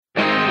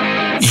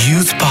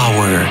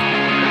Power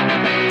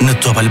në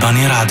Top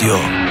Albania Radio.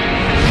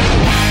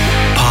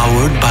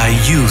 Powered by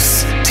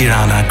Youth,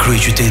 Tirana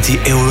Kryeqyteti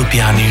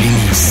Evropian I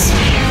rinisë.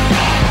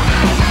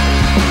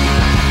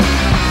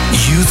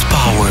 Youth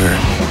Power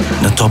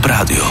në Top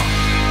Radio.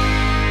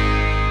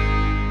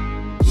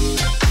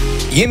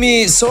 Jemi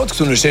sot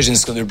këtu në sheshin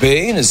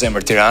Skënderbej, në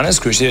zemër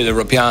Tiranës, Kryeqytetit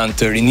Evropian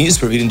të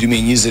rinisë për vitin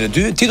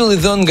 2022, titulli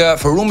dhënë nga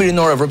Forumi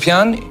Rinor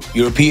Evropian,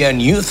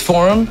 European Youth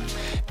Forum,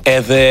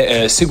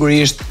 edhe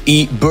sigurisht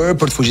I bërë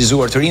për të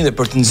fuqizuar të rinjtë dhe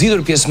për të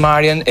nxjerrë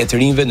pjesëmarrjen e të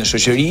rinjve në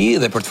shoqëri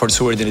dhe për të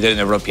forcuar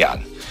identitetin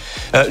evropian.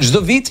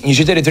 Çdo vit, një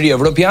qytet I ri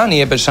evropian I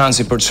jepet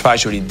shansi për të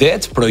shfaqur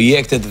idetë,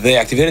 projektet dhe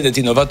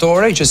aktivitetet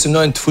inovatore që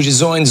synojnë të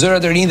fuqizojnë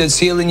zërat e rinj dhe të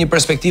sjellin një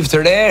perspektivë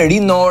të re,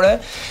 rinore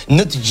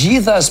në të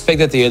gjitha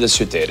aspektet e jetës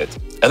së qytetit.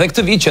 Edhe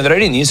këtë vit qendra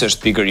e rinisë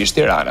është pikërisht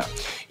Tirana.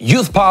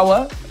 Youth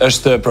Power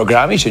është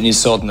programi që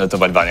nis sot në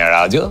Top Albania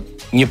Radio,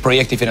 një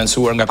projekt I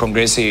financuar nga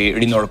Kongresi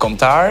Rinor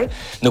Kombëtar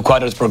në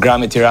kuadër të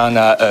programit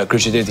Tirana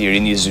Kryeqyteti I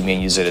rinisë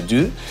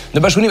 2022,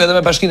 në bashkëpunim edhe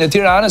me Bashkinë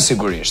Tiranë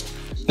sigurisht.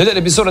 Në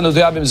këtë episod do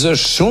të japim zë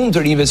shumë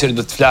të rinjve që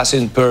do të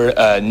flasin për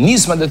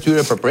nismat e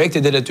tyre, për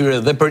projektet e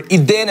tyre dhe për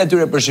idenë e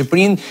tyre për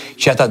Shqipërinë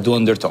që ata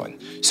duan ndërtojnë.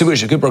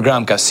 Sigurisht ky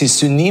program ka si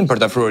synim për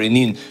të afruar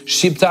rinin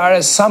shqiptare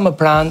sa më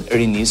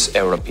pranë rinisë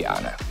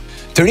europiane.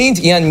 Të rinjt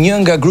janë një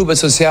nga grupet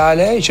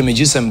sociale që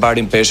megjithëse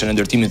mbartin peshën e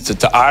ndërtimit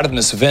të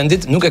ardhmes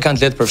vendit, nuk e kanë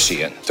të lehtë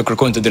përfshihen, të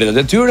kërkojnë të drejtat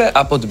e tyre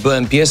apo të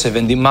bëhen pjesë e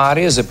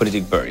vendim-marrjes dhe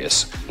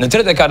politikëbërjes. Në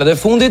 3 dekadat e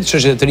fundit,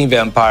 çështjet e të rinjve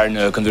janë parë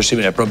në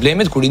këndvështrimin e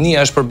problemit, kur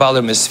rinia është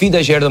përballur me sfida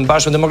që erdhën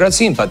bashkë me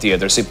demokracinë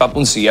patjetër, si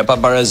papunësia,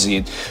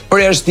 pabarazitë,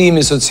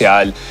 përjashtimi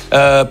social,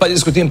 pa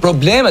diskutim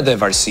problemet e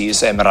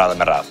varësisë e me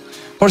radhë.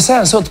 Por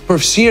sa janë sot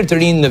përfshirë të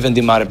rinj në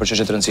vendim-marrje për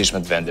çështje të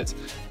rëndësishme të vendit.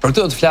 Për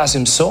këtë do të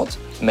flasim sot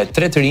me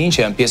 3 të rinj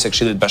që janë pjesë e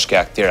Këshillit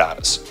Bashkiak të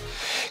Tiranës.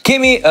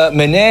 Kemi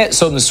me ne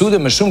sot në studio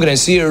me shumë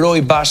kënaqësi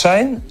Roy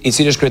Bashajn, I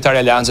cili është kryetari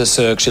I Aleancës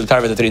së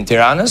Këshilltarëve të Rinj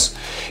Tiranës.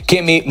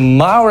 Kemi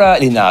Maura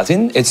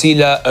Linatin, e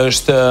cila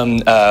është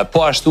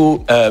po ashtu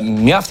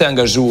mjaft e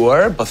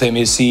angazhuar, po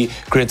themi si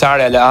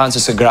kryetare e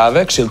Aleancës së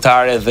Grave,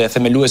 këshilltare dhe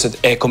themeluese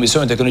e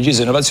Komisionit të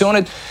Teknologjisë dhe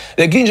Inovacionit,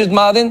 dhe Grinxhet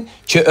Madhin,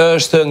 që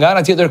është nga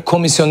ana tjetër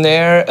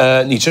komisioner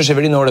I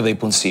çështjeve rinore dhe I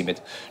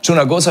punësimit.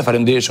 Çuna goca,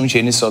 faleminderit shumë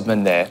që jeni sot me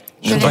ne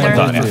në Top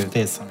Albania.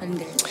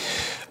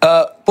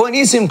 Po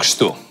nisim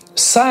kështu.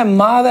 Sa e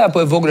madhe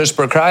apo e vogël është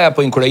përkraja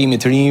apo inkurajimi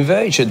të rinjve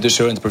që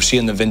dëshirojnë të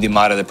përfshihen në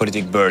vendim-marrje dhe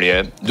politikëbërje,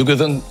 duke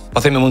thënë,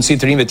 po themi mundësi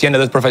të rinjve të jenë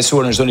edhe të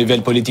përfaqësuar në çdo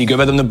nivel politik, jo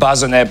vetëm në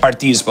bazën e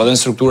partisë, po edhe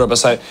në struktura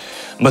pastaj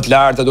më të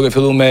larta, duke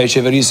filluar me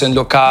qeverisjen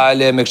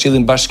lokale, me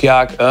Këshillin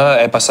Bashkiak,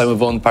 e pastaj më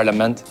vonë në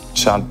parlament.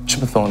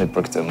 Ç'më thoni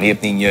për këtë? Më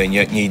jepni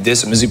një ide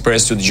se mezi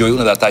pres të dëgjoj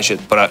unë edhe ata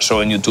që para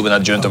shohin YouTube-n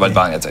atë gjën të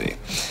Albania tani.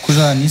 Kush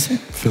do ta nisi?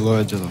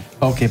 Filloje gjithë.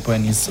 Okej, po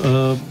e nis.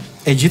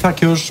 E gjitha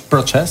kjo është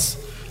proces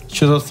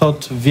që do të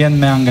thot vjen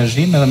me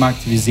angazhim edhe me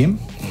aktivizim,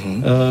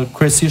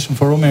 kryesisht në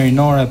forume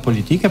rinore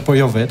politike, por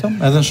jo vetëm,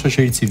 edhe në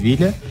shoqëri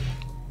civile,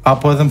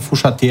 apo edhe në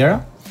fusha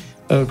tjera,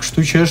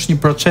 kështu që është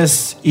një proces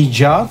I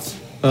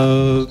gjatë,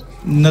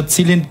 në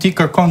cilin ti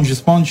kërkon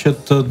gjithmonë që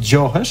të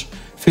dëgjohesh,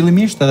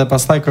 fillimisht edhe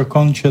pastaj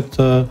kërkon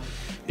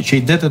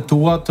që idetë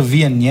tua të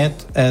vijnë në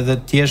jetë edhe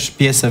të jesh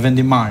pjesë e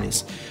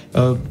vendim-marrjes.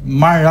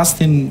 Marr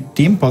rastin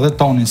tim, po dhe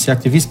tonin si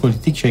aktivist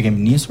politik që e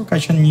kemi nisur, ka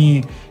qenë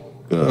një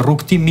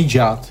rrugtim I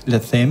gjatë, le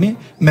të themi,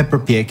 me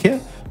përpjekje,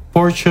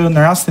 por që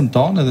në rastin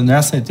tonë edhe në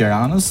rastin e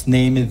Tiranës,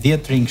 ne jemi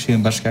 10 rinj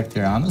Këshillin Bashkiak të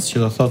Tiranës,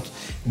 që do thot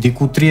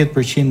diku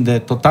 30%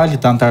 e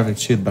totalit të anëtarëve të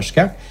Këshillit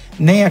Bashkiak,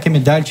 ne ja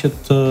kemi dalë që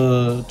të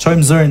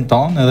çojmë zërin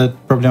tonë edhe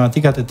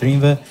problematikat e të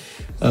rinjve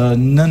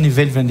në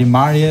nivel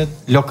vendim-marrje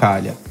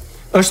lokale.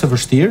 Është e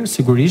vështirë,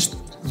 sigurisht,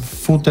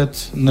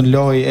 futet në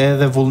lojë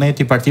edhe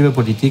vullneti I partive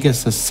politike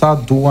se sa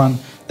duan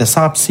dhe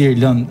sa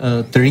hapësirë lënë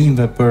të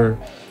rinjve për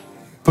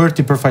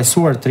t'i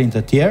përfaqësuar të rinjtë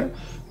të tjerë,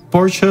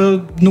 por që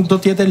nuk do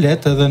të jetë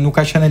lehtë edhe nuk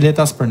ka qenë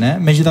lehtë as për ne.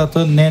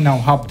 Megjithatë ne na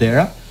u hap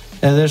dera,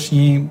 edhe është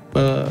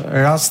një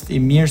rast I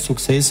mirë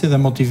suksesi dhe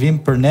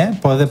motivim për ne,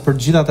 po edhe për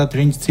gjithë ata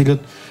të rinj të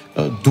cilët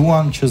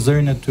duan që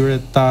zërin e tyre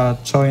ta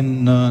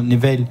çojnë në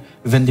nivel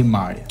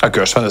vendim-marrje.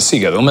 Kjo është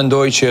fantastike. Unë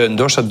mendoj që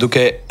ndoshta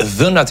duke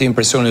dhënë atë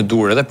impresionin e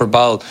dur edhe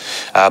përballë,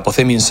 po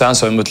themi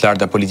instancave më të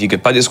larta politike,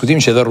 pa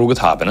diskutim që edhe rrugët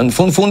hapen.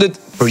 Në fundit,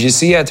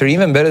 përgjegjësia e të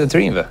rinjve mberet e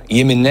të rinjve.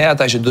 Jemi ne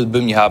ata që duhet të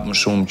bëjmë një hap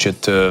më shumë që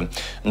të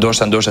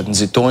ndoshta të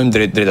nxitojmë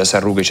drejt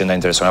asaj rruge që na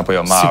intereson, apo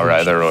jo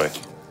Maura edhe Roy.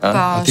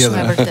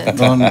 Shumë vërtet.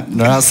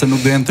 Në rast se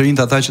nuk do jenë të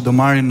rinjt ata që do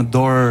marrin në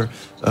dorë,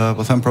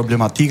 po them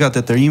problematikat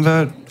e të rinjve,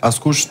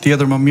 askush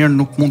tjetër më mirë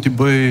nuk mund t'i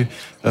bëj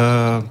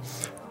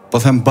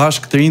po them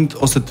bashkë të rinjt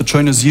ose të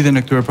çojnë në zgjidhjen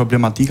e këtyre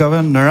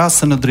problematikave, në rast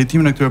se në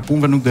drejtimin e këtyre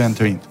punëve nuk do jenë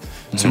të rinjt.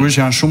 Sigurisht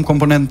janë shumë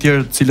komponentë të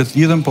tjerë të cilët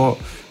lidhen, po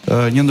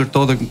një ndër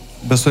to dhe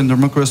besoj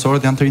ndër më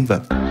kryesorët janë të rinjt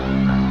vetë.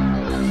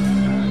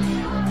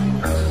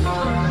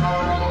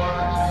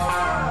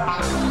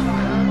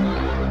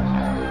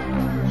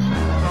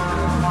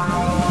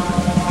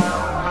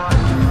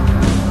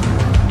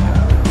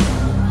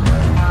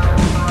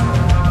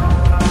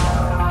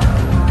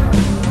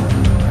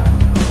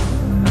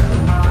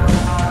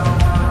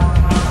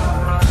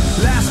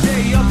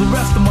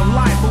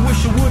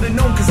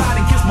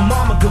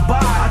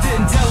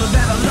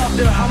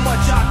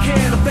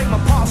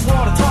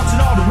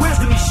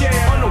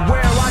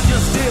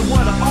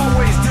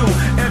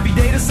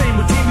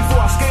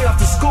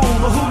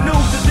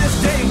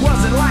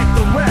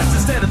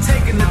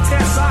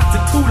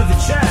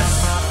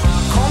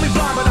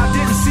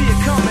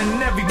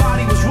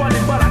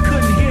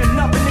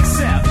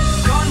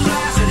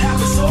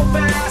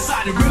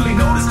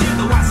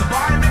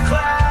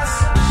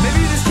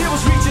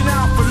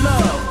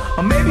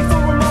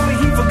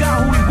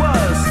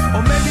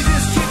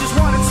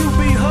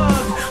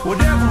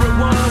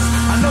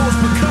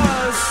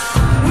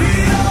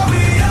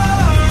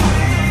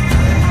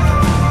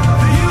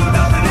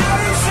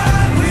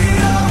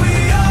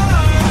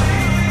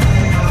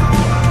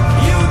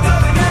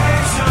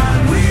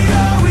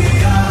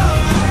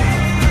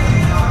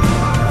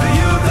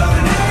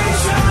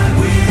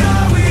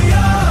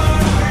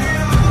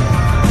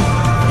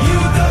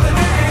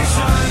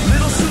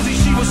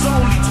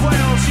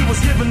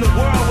 in the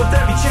world with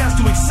every chance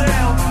to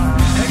excel.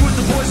 Hang with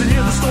the boys and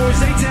hear the stories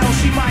they tell.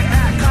 She might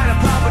act kind of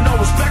proud but no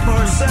respect for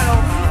herself.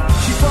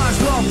 She finds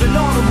love in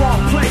all the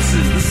wrong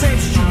places. The same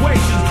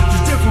situations,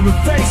 just different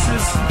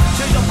faces.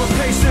 Changed up her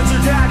pace since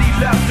her daddy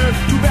left her.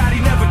 Too bad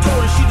he never told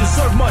her she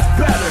deserved much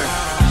better.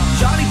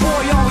 Johnny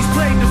boy always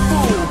played the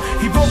fool.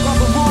 He broke all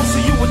the rules so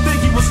you would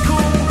think he was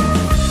cool.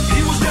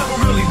 He was never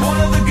really one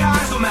of the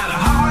guys. No matter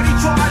how hard he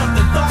tried, up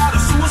the thought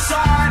of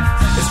suicide.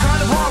 It's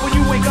kind of hard when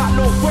you ain't got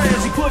no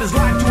friends. He put his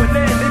life to an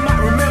end. They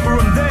might remember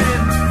him then.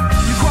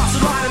 You cross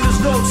the line and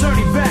there's no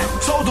turning back.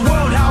 Told the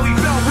world how he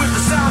felt with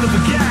the sound of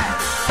a gat.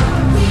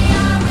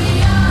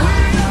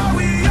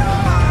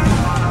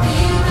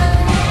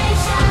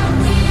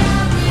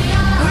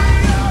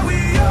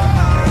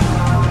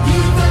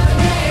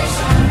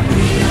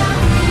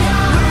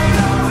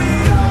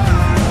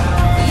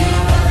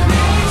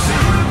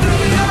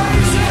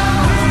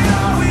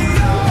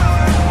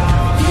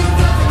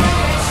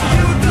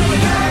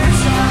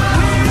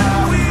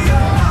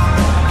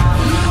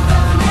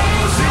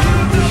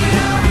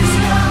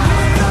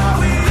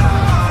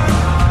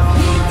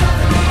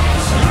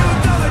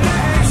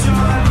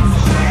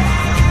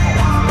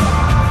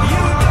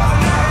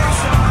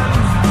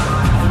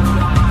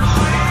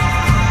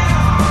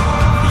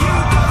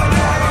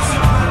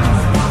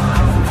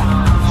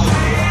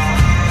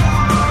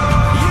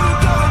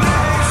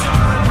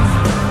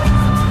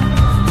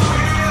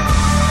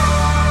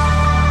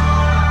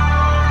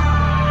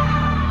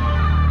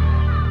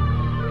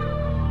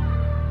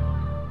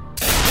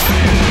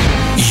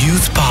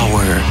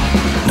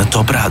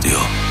 Top Radio.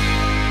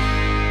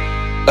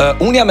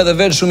 Unë jam edhe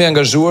vetë shumë i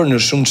angazhuar në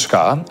shumë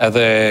çka,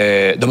 edhe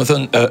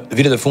domethënë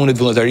vitet e fundit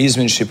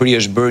vullnetarizmi në Shqipëri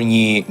është bërë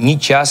një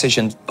qasje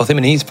që po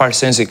themi në një farë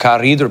sensi ka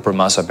rritur për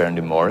masa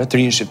perëndimore,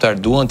 të rinj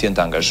shqiptar duan të jenë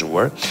të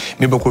angazhuar.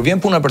 Mirë, por kur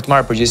vjen puna për të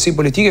marrë përgjegjësi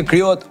politike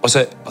krijohet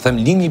ose po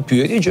them lind një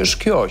pyetje që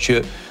është kjo,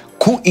 që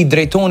ku i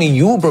drejtoni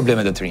ju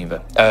problemet e të rinjve?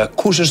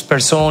 Kush është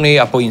personi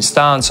apo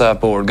instanca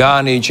apo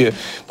organi që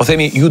po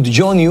themi ju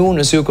dëgjoni ju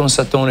nëse ju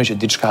konstatoni që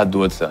diçka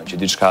duhet thënë,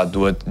 që diçka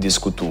duhet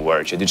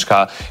diskutuar, që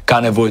diçka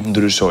ka nevojë të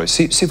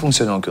ndryshojë. Si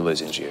funksionon ky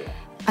lloj zinxhiri?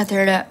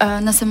 Atëherë,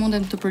 nëse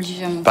mundem të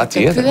përgjigjem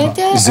këtë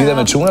pyetje. Zgjidhe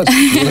me çunat.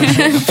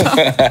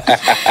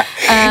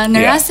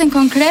 Në rastin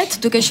konkret,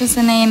 duke qenë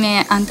se ne jemi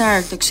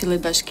antar të Këshillit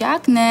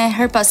Bashkiak, ne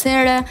her pas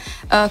here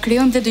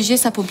krijojmë dhe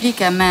dëgjesa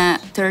publike me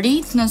të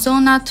rinjt në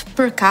zonat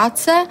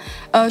përkatëse,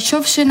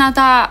 qofshin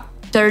ata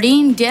të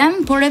rinj, djem,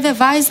 por edhe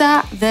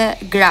vajza dhe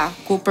gra,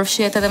 ku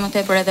përfshihet edhe më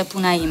tepër edhe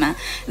puna ime.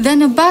 Dhe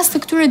në bazë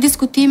të këtyre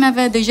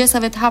diskutimeve,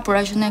 dëgjesave të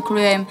hapura që ne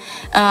kryejmë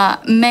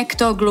me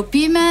këto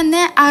grupime,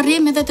 ne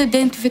arrijmë edhe të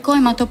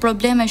identifikojmë ato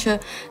probleme që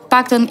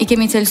paktën i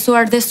kemi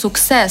cilësuar dhe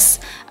sukses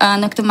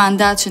në këtë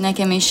mandat që ne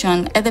kemi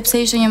qenë, edhe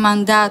pse ishte një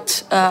mandat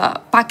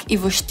pak i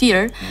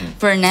vështirë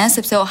për ne,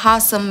 sepse u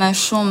hasëm me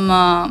shumë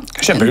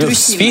Ka qenë periudhë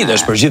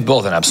sfidash për gjithë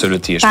botën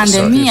absolutisht.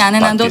 Pandemia,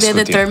 ne na ndodhi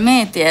edhe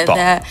tërmeti,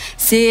 dhe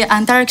si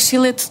antar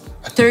Këshillit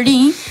të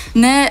rinj,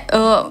 ne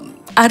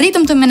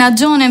arritëm të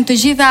menaxhonim të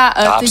gjitha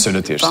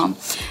absolutisht.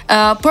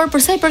 Por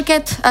përsa i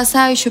përket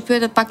asaj që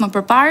pyetet pak më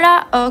përpara,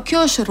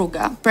 kjo është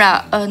rruga. Pra,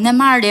 ne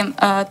marrim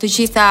të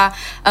gjitha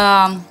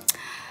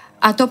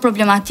ato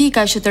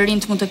problematika që të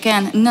rinjt mund të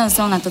kenë në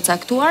zonat të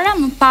caktuara,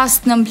 më pas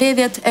në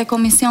mbledhjet e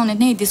komisionit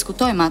ne i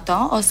diskutojmë ato,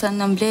 ose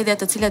në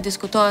mbledhjet të cilat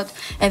diskutohet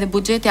edhe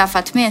buxheti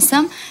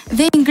afatmesëm,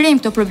 dhe i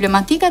ngrejmë këto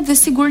problematikat dhe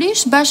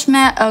sigurisht bashkë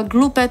me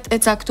grupet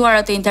e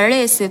caktuara të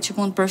interesit që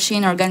mund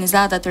përfshihen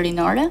organizatat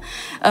rinore,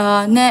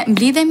 ne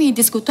mblidhemi, i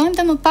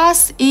diskutojmë dhe më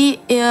pas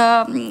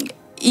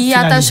i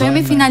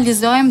atashojmë,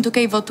 finalizojmë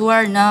duke i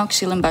votuar në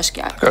Këshillin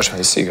Bashkiak. Kjo është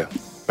fantastike.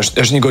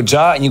 Është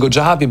një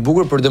goxha hap i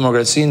bukur për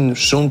demokracinë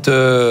shumë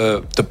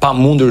të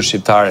pamundur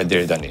shqiptare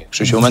deri tani.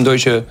 Kështu që unë mendoj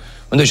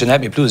që ne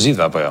jemi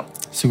pluzitve apo jo.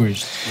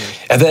 Sigurisht.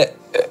 Edhe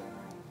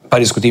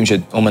pa diskutim që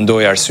unë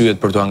mendoj arsyet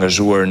për të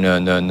angazhuar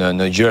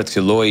në gjëra të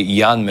këtij lloji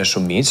janë me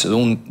shumicë, dhe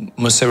unë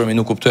më së miri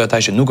nuk kuptoj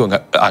ata që nuk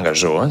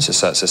angazhohen,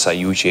 se sa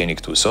ju që jeni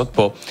këtu sot,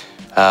 po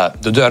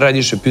do doja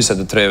realisht të pyesa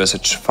të treve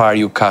se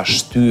çfarë ju ka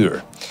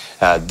shtyr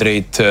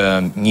drejt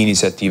një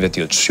iniciative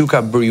tillë. Ç'ju ka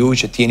bërë ju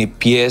që t'jeni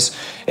pjesë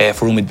e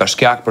forumit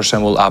bashkiak për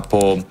shembull,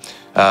 apo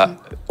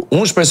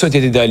unë shpresoj të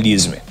jetë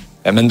idealizmi.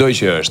 E mendoj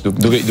që është,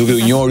 duke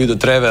u njohur ju të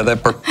treve edhe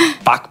për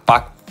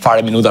pak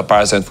fare minuta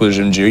para se të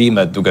futesh në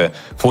xhirime, duke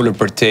folur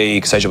për te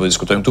kësaj që po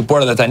diskutojmë këtu,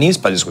 por edhe tani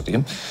pa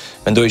diskutim.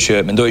 Mendoj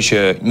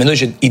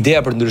që ideja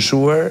për të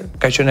ndryshuar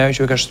ka qenë ajo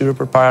që ka shtyr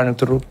përpara në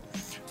këtë rrugë.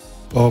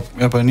 Po,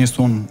 e nis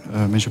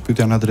unë me që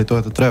pyetja na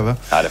drejtohet të treve.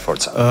 Ale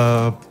forca.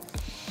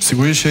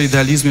 Sigurisht që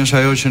idealizmi është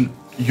ajo që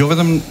jo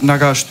vetëm na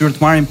ka shtyr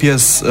të marrim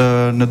pjesë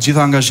në të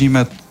gjitha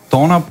angazhimet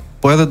tona,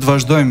 po edhe të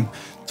vazhdojmë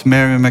të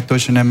merremi me këto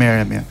që ne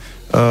merremi.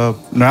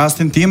 Në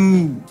rastin tim,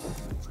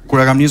 kur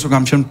e kam nisur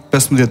kam qenë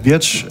 15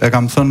 vjeç, e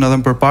kam thënë edhe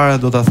më përpara,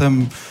 do ta them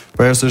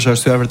përse është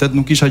arsyeja vërtet,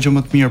 nuk kisha gjë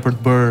më të mirë për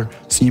të bërë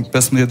si një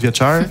 15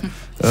 vjeçar,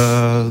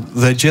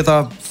 dhe gjeta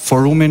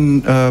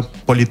forumin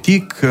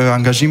politik,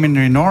 angazhimin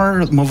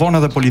rinor, më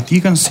vonë edhe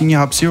politikën si një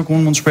hapësirë ku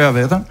unë mund të shpreha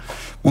veten.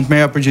 mund të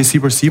merrja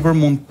përgjegjësi për sipër,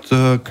 mund të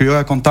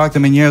krijoja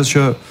kontakte me njerëz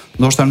që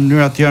ndoshta në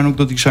mënyra të tjera nuk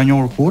do t'i kisha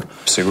njohur kurrë.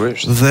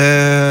 Sigurisht.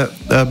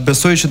 Dhe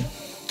besoj që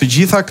të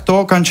gjitha këto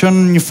kanë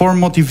qenë një formë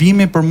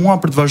motivimi për mua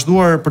për të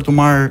vazhduar për të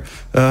marrë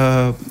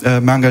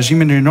me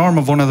angazhimin rinor,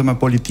 më vonë edhe me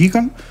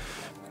politikën.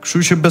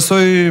 Kështu që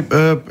besoj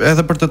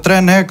edhe për të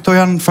tre ne këto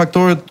janë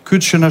faktorët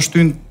kyç që na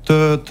shtyn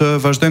të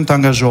vazhdojmë të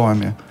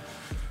angazhohemi.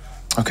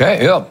 Okej,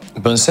 jo,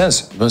 bën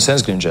sens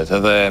Rinjtë.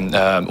 Edhe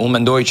unë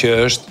mendoj që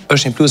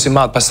është një plus i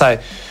madh. Pastaj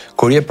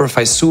kur je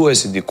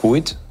përfaqësues i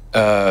dikujt,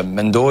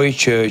 mendoj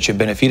që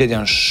benefitet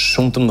janë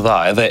shumë të mëdha,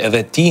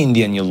 edhe ti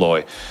ndjen një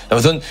lloj.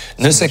 Domethënë,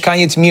 nëse ka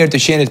një të mirë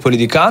të qenit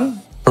politikan,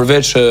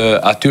 përveç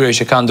atyre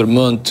që kanë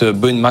ndërmend të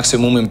bëjnë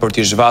maksimumin për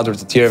t'i zhvatur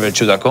të tjerëve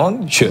që takon,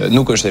 që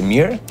nuk është e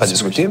mirë, pa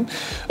diskutim,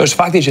 është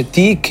fakti që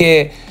ti ke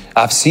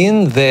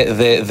aftësinë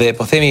dhe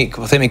po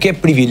themi ke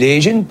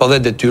privilegjin, po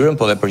dhe detyrën,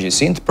 po dhe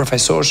përgjegjësinë të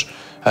përfaqësosh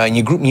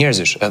një grup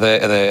njerëzish,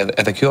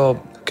 edhe kjo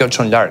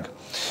çon larg.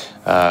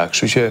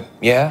 Kështu që,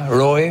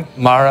 Roy,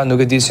 Mara, nuk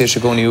e di si e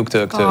shikoni ju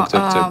këtë.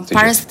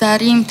 Para se të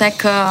arrijm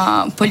tek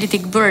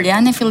politikëbërja,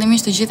 ne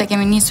fillimisht të gjitha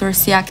kemi nisur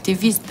si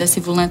aktivist dhe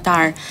si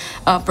vullnetar.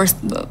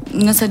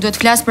 Nëse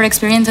duhet flas për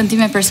eksperiencën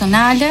time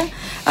personale,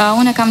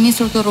 unë kam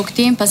nisur këtë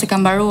rrugtim pasi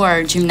kam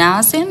mbaruar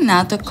gjimnazin.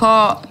 Në atë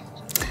kohë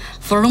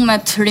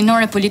forumet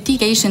rinore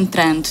politike ishin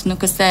trend,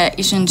 nuk është se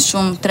ishin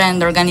shumë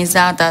trend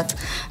organizatat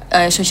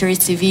e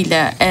shoqërisë civile,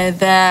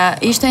 edhe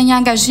ishte një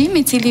angazhim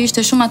i cili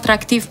ishte shumë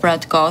atraktiv për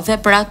atë kohë, dhe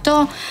për ato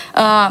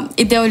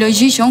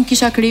ideologji që unë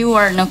kisha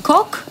krijuar në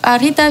kokë,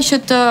 arrita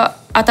që të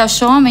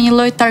atashohem me një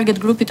lloj target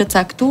grupi të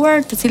caktuar,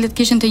 të cilët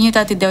kishin të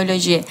njëjtat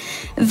ideologji.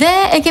 Dhe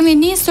e kemi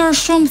nisur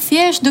shumë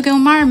thjesht duke u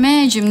marrë me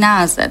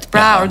gjimnazet.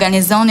 Pra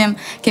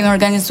kemi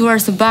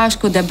organizuar së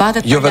bashku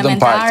debatet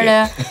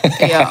parlamentare.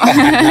 Jo.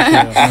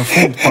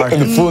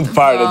 Në fund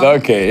partet,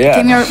 okay,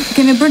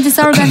 Kemi bërë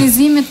disa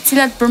organizime të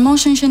cilat për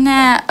moshën që ne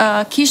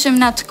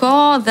kishim në atë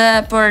kohë dhe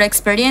për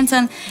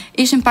eksperiencën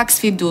ishin pak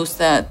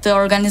sfiduese. Të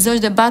organizosh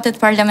debatet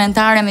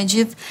parlamentare me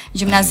gjithë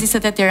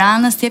gjimnazistët e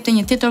Tiranës, të jepte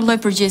një tjetër lloj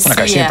përgjegjësie.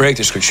 Ka qenë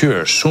projekt i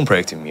shkëlqyer, shumë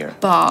projekt i mirë.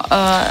 Po,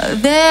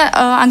 dhe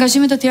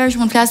angazhime të tjera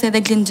që mund të flasë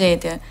edhe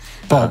Glinxheti.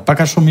 Po,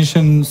 pak a shumë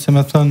ishin, si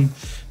më thën,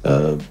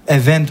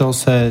 evente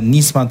ose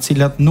nisma të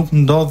cilat nuk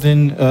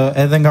ndodhin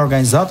edhe nga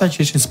organizata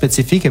që ishin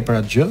specifike për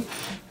atë gjë.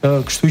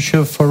 Kështu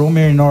që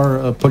forumi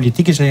rinor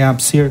politik ishte një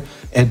hapësirë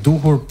e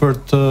duhur për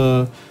të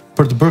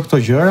bërë këto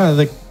gjëra,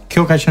 dhe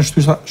kjo ka qenë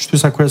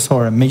shtysa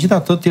kryesore.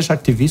 Megjithatë, ti je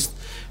aktivist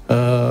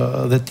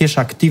dhe ti je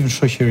aktiv në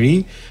shoqëri,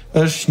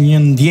 është një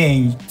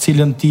ndjenjë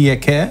cilën ti e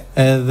ke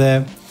edhe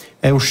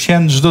e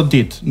ushqen çdo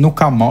ditë. Nuk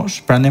ka mosh,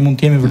 pra ne mund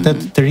të jemi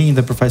vërtet të rinj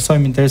dhe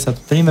përfaqësojmë interesat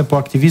të rinjve,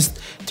 po aktivist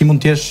ti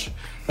mund të jesh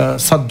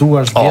sa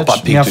duash vjeç,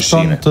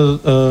 mjafton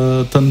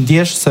të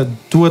ndjesh se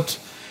duhet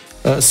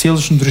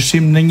sjellësh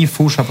ndryshim në një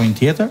fushë apo një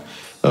tjetër.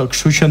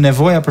 Kështu që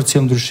nevoja për të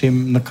sjellë ndryshim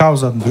në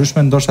kauza të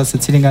ndryshme, ndoshta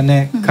secili nga ne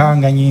ka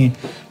nga një,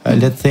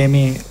 le të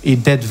themi,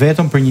 ide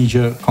vetëm për një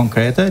gjë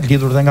konkrete,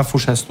 lidhur dhe nga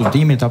fusha e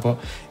studimit apo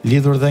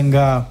lidhur dhe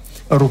nga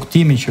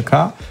rrugtimi që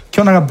ka.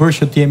 Kjo na ka bërë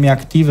që të jemi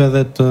aktive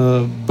dhe të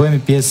bëhemi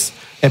pjesë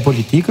e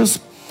politikës,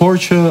 por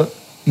që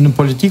në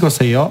politikë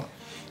ose jo,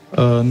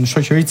 në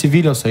shoqëri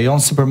civile ose jo,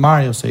 në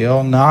sipërmarrje ose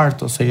jo, në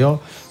art ose jo,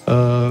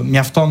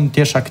 mjafton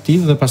të jesh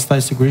aktiv dhe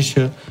pastaj sigurisht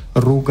që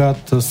rruga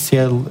të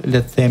sjell,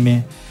 le të themi,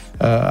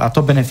 ato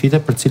benefite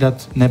për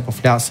cilat ne po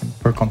flasim,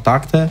 për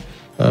kontakte,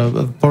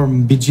 por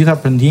mbi gjitha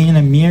për ndjenjën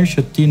e mirë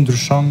që ti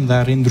ndryshon dhe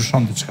arrin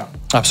ndryshon diçka.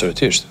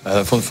 Absolutisht.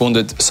 Edhe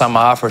fundit sa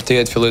më afër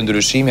teje të fillojë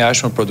ndryshimi,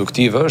 aq më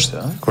produktiv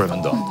është, kur e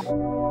mendon.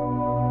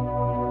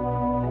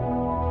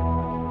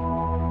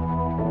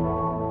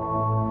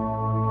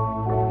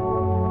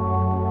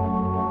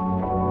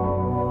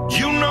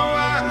 You know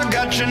I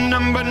got your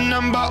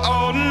number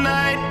all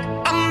night.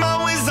 I'm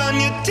always on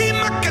your team,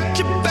 I got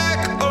your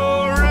back,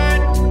 alright.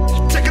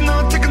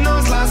 Taking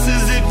those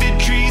losses if it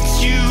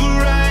treats you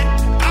right.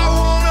 I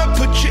wanna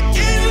put you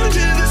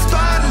into the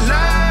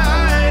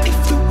spotlight. If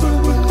the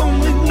world would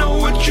only know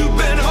what you've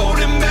been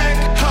holding back.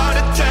 Heart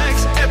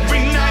attacks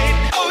every night.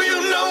 Oh,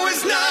 you know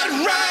it's not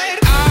right.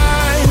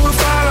 I will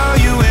follow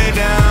you way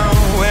down,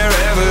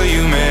 wherever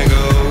you may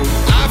go.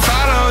 I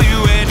follow you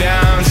way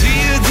down to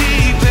your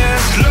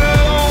deepest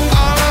low.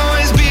 I'll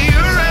always be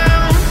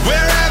around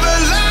wherever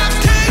life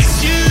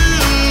takes you.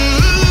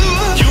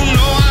 You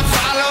know I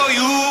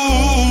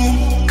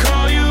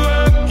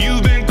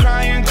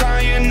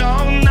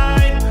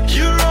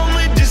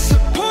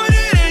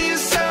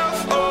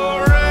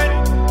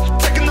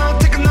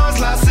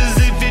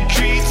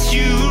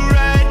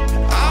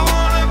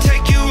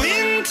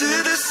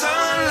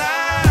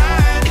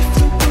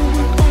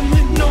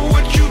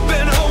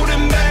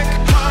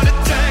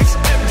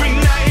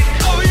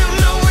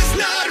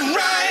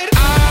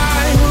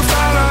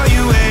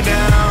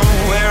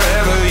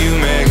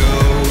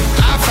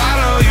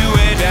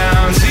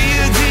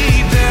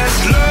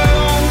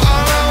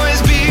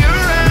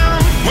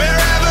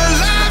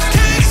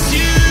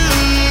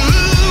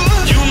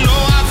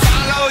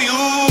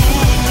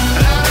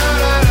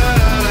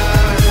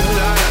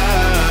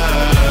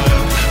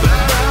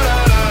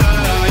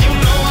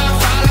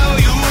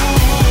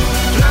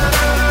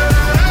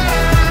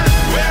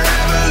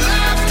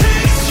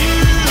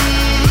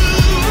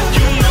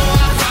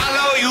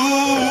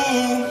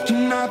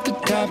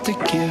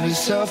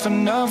herself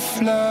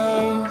enough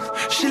love.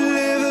 She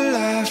live a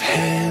life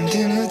hand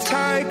in a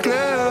tight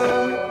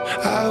glove.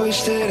 I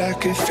wish that I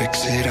could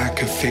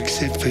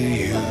fix it for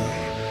you.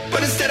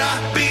 But instead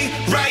I'll be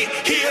right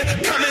here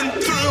coming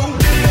through.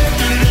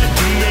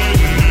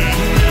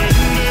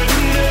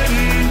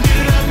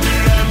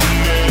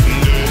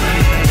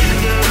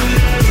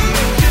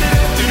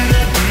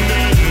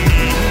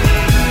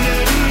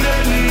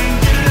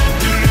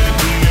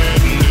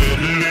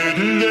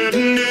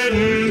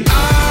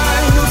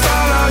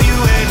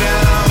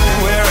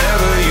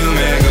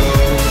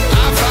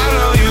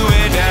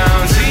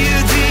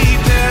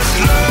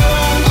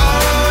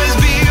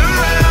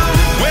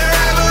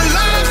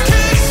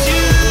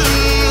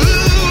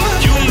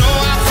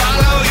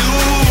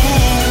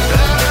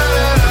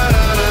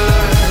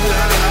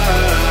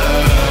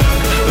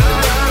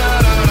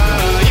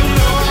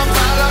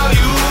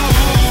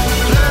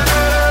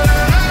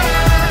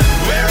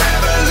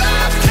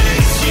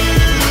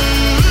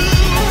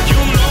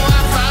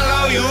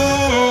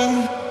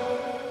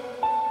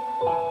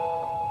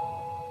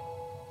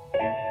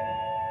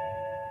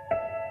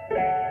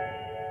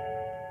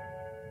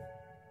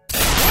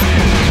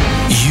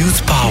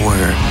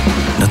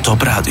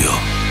 Top Radio.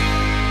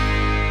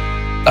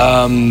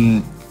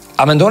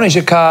 A mendoni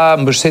që ka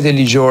mbështetje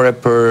ligjore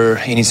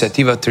për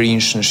iniciativa të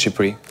rinj në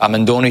Shqipëri? A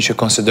mendoni që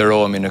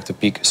konsiderohemi në këtë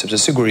pikë, sepse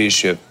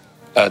sigurisht që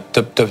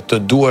të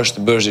duash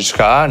të bësh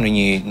diçka në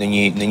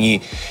një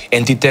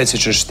entitet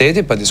siç është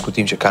shteti, pa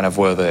diskutim që ka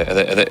nevojë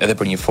edhe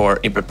për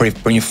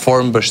një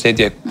formë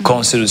mbështetje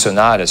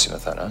konstitucionale, si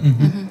më thënë,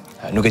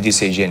 Nuk e di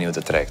si e gjeni ju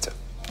të tre këtë.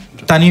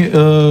 Tani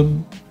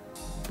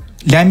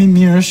lajmi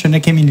mirë është që ne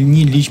kemi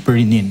një ligj për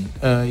rinin,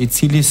 i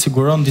cili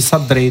siguron disa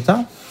drejta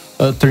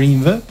të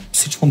rinjve,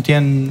 siç mund të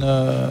jenë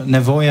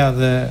nevoja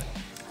dhe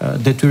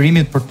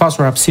detyrimit për të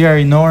pasur hapësira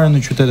rinore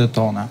në qytetet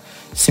tona,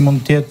 si mund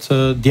të jetë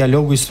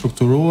dialogu i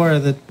strukturuar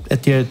edhe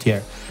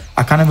etj.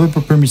 A ka nevojë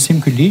për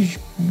përmirësim ky ligj?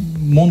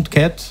 Mund të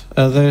ketë,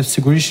 edhe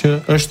sigurisht që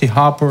është i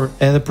hapur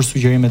edhe për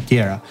sugjerime të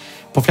tjera.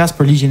 Po flas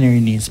për ligjin e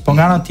rinis. Po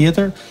nga ana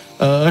tjetër,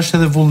 është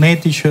edhe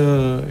vullneti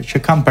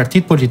që kanë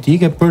partitë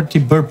politike për t'i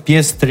bërë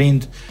pjesë të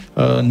rinjt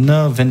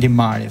në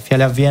vendim-marrje.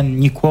 Fjala vjen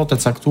një kuotë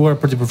e caktuar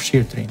për të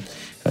përfshirë të rinjt.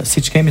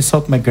 Siç kemi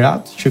sot me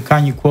gratë, që ka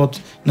një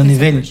kuotë në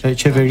nivel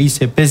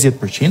qeverisje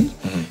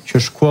 50%, që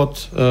është kuotë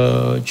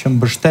që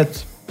mbështet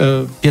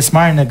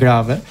pjesëmarrjen e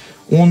grave.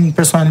 Unë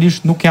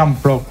personalisht nuk jam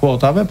pro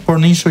kuotave, por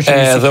në një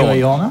shoqëri si kjo e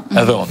jona,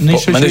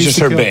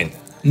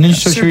 në një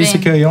shoqëri si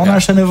kjo e jona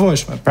është e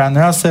nevojshme. Pra në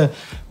rast se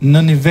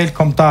në nivel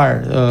kombëtar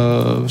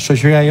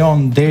shoqëria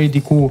jonë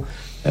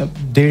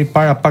deri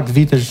para pak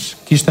vitesh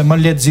kishte më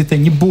lehtë zite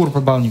një burr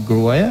përballë një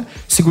gruaje,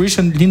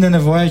 sigurisht lindte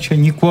nevoja që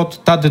një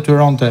kuotë ta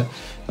detyronte,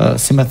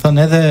 si më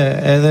thënë,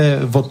 edhe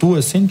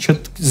votuesin që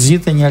të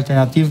zgjidhte një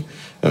alternativë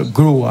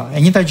grua.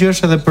 E njëjta gjë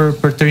është edhe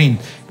për të rinj.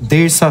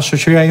 Derisa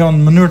shoqëria jonë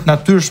në mënyrë të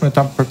natyrshme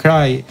ta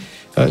përkrajë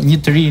një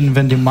të rinj në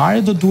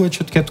vendim-marrje, do duhet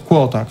që të ketë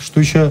kuota. Kështu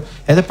që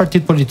edhe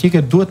partitë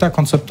politike duhet ta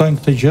konceptojnë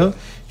këtë gjë,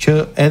 që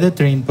edhe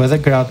të rinj, po edhe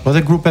gratë, po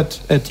edhe grupet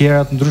e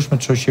tjera të ndryshme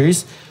të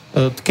shoqërisë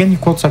të kenë një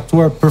kuotë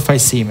caktuar për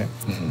fajsime.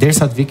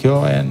 Derisa të vi kjo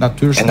e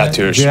natyrshme,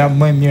 gjëja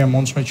më e mirë e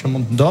mundshme që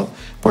mund të ndodh,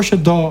 por që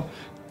do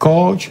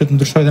kohë që të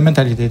ndryshojë dhe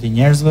mentaliteti i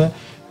njerëzve,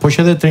 po që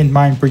edhe të rinjt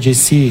marrin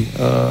përgjegjësi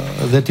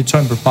dhe t'i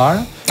çojnë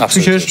përpara. Kështu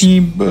që është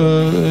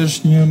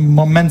një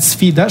moment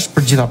sfidash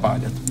për gjitha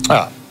palët.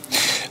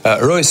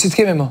 Roy, si të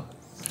kemi më?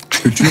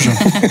 Shkëlqyshëm.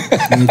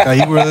 Më ka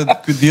ikur edhe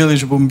ky dielli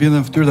që po mbien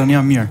në fytyrë tani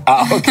jam mirë.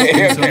 Okej.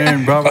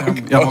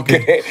 Jam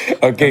okej.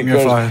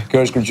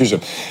 Kjo është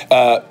shkëlqyshëm.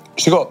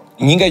 Shiko,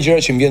 një nga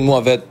gjërat që më vjen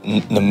mua vetë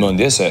në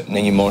mendje, se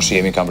në një moshë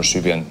jemi kam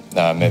përshtypjen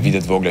me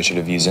vitet vogla që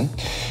lëvizin,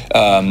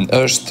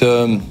 është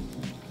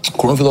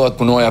kur unë fillova të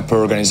punoja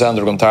për Organizatën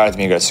Ndërkombëtare të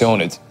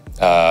Migracionit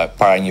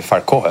para një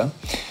farë kohe,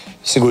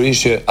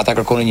 sigurisht që ata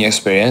kërkonin një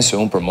eksperiencë,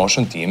 unë për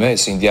moshën time,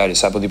 si një djalë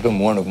sapo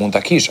diplomuar nuk mund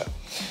ta kisha.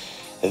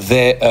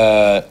 Dhe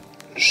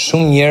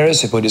shumë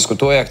njerëz po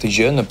diskutoja këtë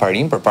gjë në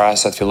parim përpara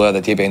se të filloja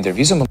të jepja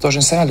intervistën, më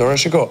thoshin se Alora,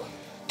 shiko,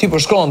 ti po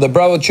shkon dhe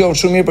bravo të qoftë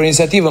shumë mirë për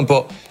iniciativën,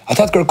 po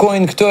ata të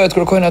kërkojnë këtë, të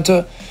kërkojnë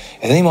atë.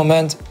 Edhe në një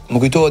moment më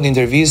kujtohet një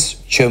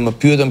intervistë që më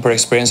pyetën për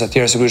eksperjenca të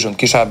tjera, sigurisht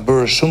kisha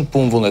bërë shumë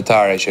punë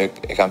vullnetare që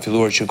e kam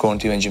filluar qirkon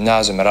time në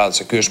gjimnazë me radhë,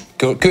 se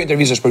kjo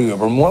intervistë është për ju,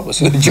 për mua, po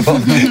si do të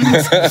qoftë.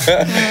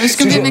 Është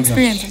këmbim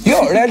eksperiencë. Jo,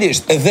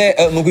 realisht. Dhe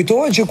më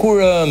kujtohet që kur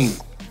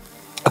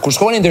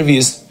shkova në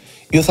intervistë,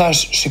 ju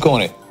thash,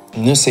 shikoni,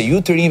 nëse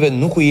ju të rinjve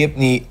nuk u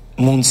jepni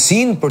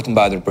mundësinë për të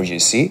mbajtur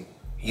përgjegjësi,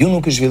 ju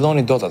nuk i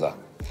zhvilloni dot ata.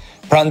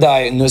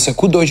 Prandaj, nëse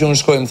kudo që unë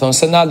shkoj, më thonë,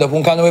 Senaldo,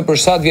 unë kam nevojë për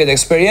 7 vjet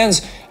eksperiencë,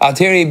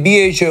 atëherë i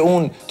bie që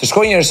unë të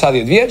shkoj një herë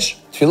 70 vjeç,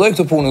 të filloj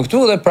këtë punë këtu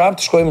dhe prapë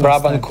të shkoj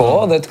mbrapa në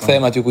kohë dhe të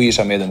kthehem aty ku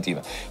isha me jetën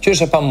time. Që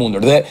është e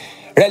pamundur. Dhe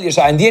realisht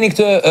a ndjeni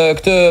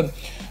këtë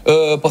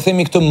po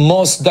themi këtë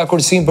mos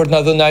dakordsinë për të na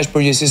dhënë aq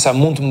përgjegjësi sa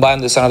mund të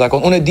mbajmë dhe sa na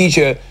takon. Unë e di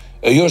që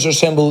jo është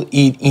shembull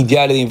i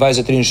djalë dhe një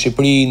vajzë të rinë në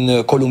Shqipëri, në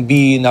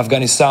Kolumbi, në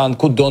Afganistan,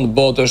 kudo në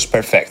botë është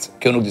perfekt.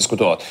 Kjo nuk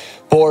diskutohet.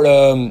 Por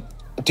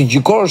ti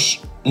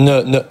gjykosh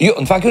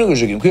në fakt kjo nuk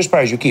është gjykim, kjo është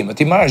paragjykim.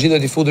 Ti marrësh gjithë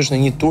dhe ti futesh në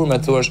një turmë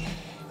e thuash,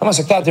 Ama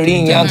se këta të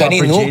rinj janë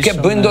tani nuk e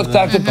bëjnë dot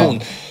këta këtë punë.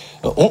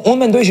 Unë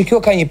mendoj që kjo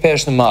ka një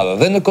peshë të madhe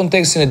dhe në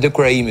kontekstin e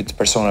dekurajimit të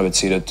personave të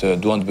cilët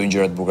duan të bëjnë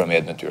gjëra të bukura me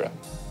jetën e tyre.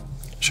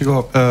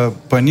 Shiko,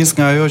 po e nis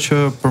nga ajo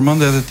që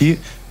përmend edhe ti,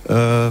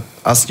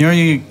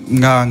 asnjëri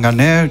nga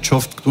ne,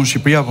 qoftë këtu në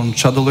Shqipëri apo në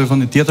çdo lloj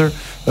vendi tjetër,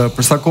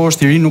 për sa kohë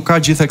është i ri nuk ka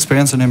gjithë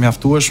eksperiencën e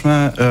mjaftueshme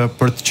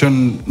për të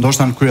qenë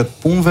ndoshta në krye të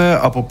punëve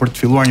apo për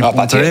të filluar një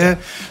punë të re.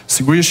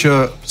 Sigurisht që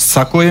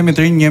sa kohë jemi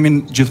të rinj jemi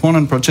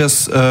gjithmonë në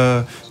proces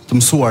të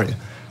mësuari.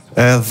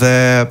 Edhe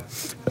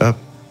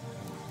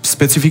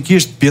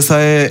specifikisht pjesa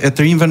e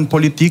të rinjve në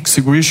politik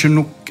sigurisht që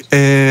nuk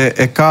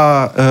e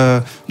ka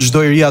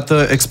çdo i ri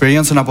atë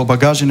eksperiencën apo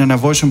bagazhin e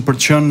nevojshëm për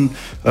të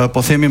qenë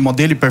po themi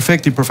modeli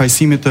perfekt i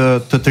përfaqësimit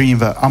të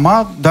rinjve.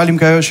 Ama dalim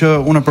nga ajo që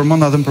unë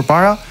përmenda edhe më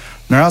përpara,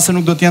 në rast se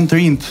nuk do të jenë të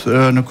rinjt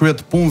në krye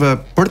të punëve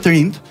për të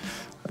rinjt,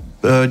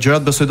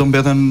 gjërat besoj do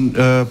mbeten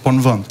po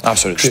në vend.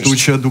 Absolutisht. Kështu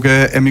që duke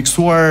e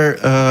miksuar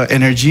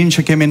energjinë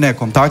që kemi ne,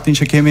 kontaktin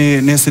që kemi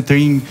ne si të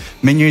rinj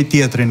me njëri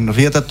tjetrin,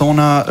 rrjetet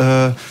tona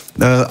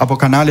apo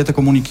kanalet e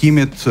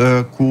komunikimit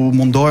ku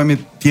mundohemi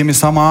të jemi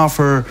sa më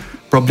afër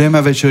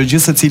problemeve që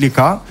gjithë secili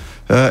ka,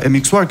 e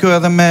miksuar kjo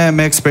edhe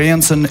me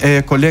eksperiencën e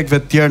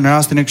kolegëve të tjerë në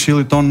rastin e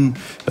këshillit ton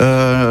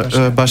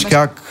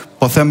bashkiak,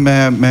 po them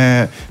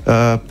me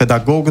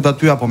pedagogët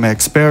aty apo me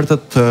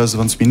ekspertët,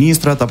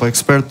 zëvendësministrat apo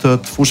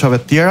ekspertët të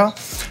fushave të tjera,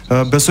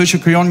 besoj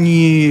që krijon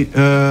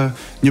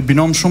një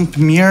binom shumë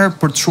të mirë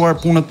për të çuar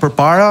punët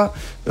përpara,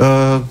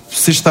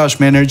 siç thash,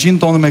 me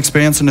energjinë tonë dhe me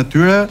eksperiencën e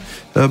tyre,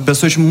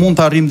 besoj që mund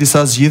të arrijmë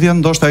disa zgjidhje,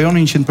 ndoshta jo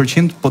në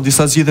 100%, po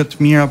disa zgjidhje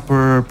të mira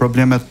për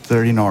problemet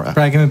rinore.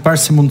 Pra kemi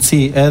parë si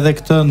mundësi edhe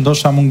këtë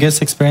ndoshta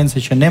mungesë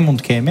eksperiencë që ne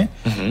mund të kemi,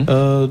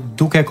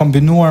 duke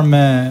kombinuar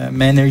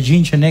me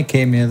energjinë që ne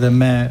kemi dhe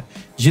me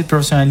gjithë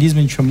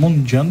profesionalizmin që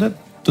mund gjendet,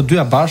 të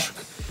dyja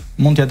bashk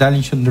mund t'ja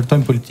dalin që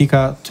ndërtojmë politika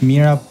të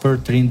mira për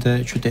të rinjtë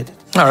e qytetit.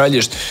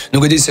 Realisht,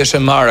 nuk e di se është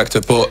e marra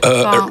këtë, po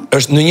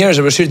është në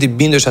njerëz e vështirë ti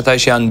bindesh ata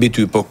që janë mbi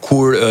ty, po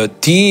kur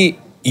ti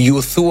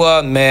ju thua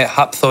me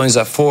hap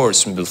thonjza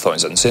force, mbyll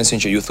thonjza, në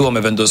sensin që ju thua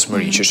me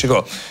vendosmëri, që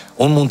shiko,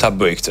 unë mund ta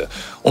bëj këtë.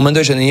 Unë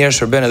mendoj që ndonjëherë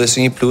shërben edhe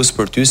si një plus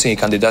për ty si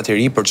një kandidat i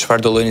ri për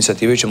çfarëdo lloj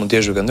iniciative që mund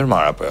të jesh duke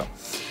ndërmarr apo jo.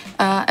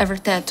 E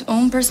vërtet,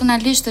 unë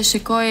personalisht e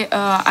shikoj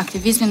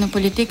aktivizmin në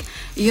politik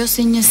jo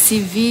si një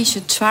CV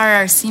që çfarë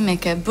arsime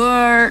ke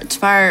bër,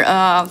 çfarë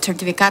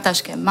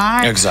certifikatash ke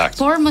marr,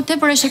 por më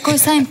tepër e shikoj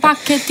sa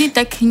impakt ke ti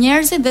tek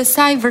njerëzit dhe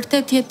sa i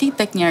vërtet je ti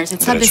tek njerëzit,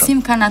 sa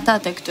besim kanë ata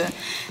tek ty.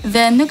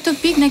 Dhe në këtë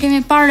pikë ne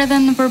kemi parë edhe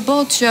në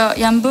përballë që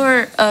janë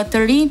bërë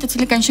të rinj, të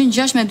cilët kanë qenë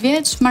 16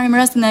 vjeç, marrim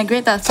rastin e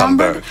Greta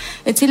Thunberg,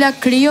 e cila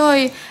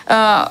krijoi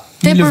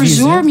tepër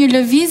zhurmë, një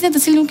lëvizje të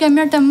cilën nuk e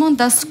merrte mend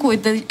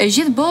askujt dhe e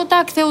gjithë bota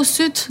ktheu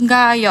syt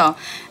nga ajo.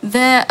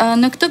 Dhe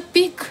në këtë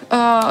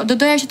pikë do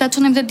doja që ta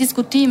çonim dhe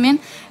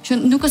diskutimin, që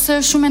nuk është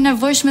shumë e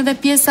nevojshme dhe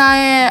pjesa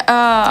e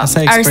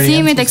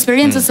arsimit,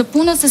 eksperiencës së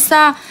punës, se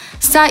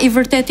sa i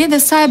vërtet je dhe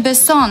sa e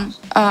beson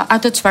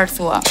atë çfarë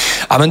thua.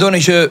 A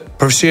mendoni që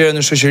përfshirja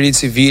në shoqëri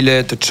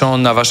civile të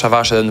çon avash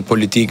edhe në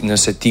politik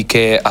nëse ti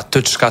ke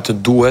atë çka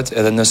të duhet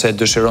edhe nëse e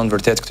dëshiron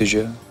vërtet këtë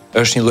gjë?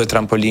 Është një lloj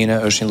trampoline,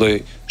 është një lloj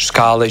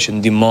shkallë që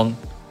ndihmon.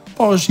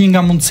 Po, është një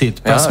nga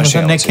mundësitë.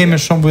 Pastaj ne kemi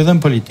shumë edhe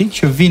në politikë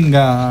që vijnë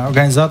nga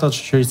organizata të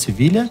shoqërisë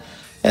civile,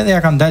 edhe ja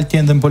kanë dalë të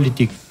jenë në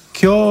politikë.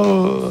 Kjo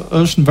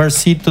është në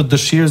varësi të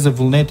dëshirës dhe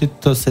vullnetit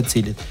të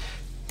secilit.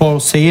 Po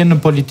se je në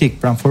politikë,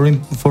 pra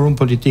në forum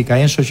politik, a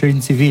je në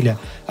shoqërinë civile,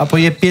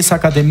 apo je pjesë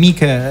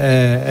akademike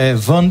e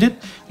vendit,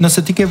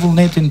 nëse ti ke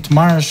vullnetin të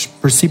marrësh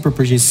përsipër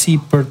përgjegjësi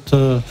për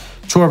të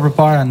çuar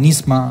përpara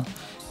nisma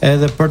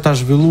edhe për ta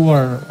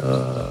zhvilluar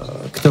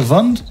këtë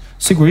vend,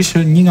 sigurisht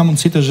një nga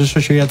mundësitë është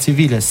shoqëria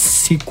civile.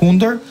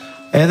 Sikundër,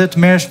 edhe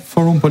të merresh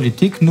forum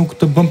politik nuk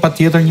të bën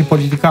patjetër një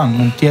politikan,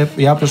 mund të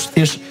japësh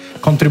thjesht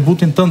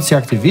kontributin tënd si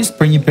aktivist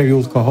për një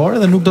periudhë kohore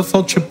dhe nuk do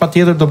thotë që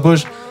patjetër do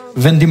bësh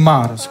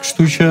vendim-marrjes.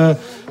 Kështu që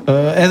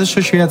edhe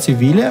shoqëria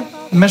civile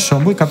me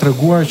shembull ka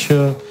treguar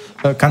që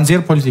ka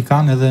nxjerr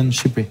politikan edhe në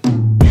Shqipëri.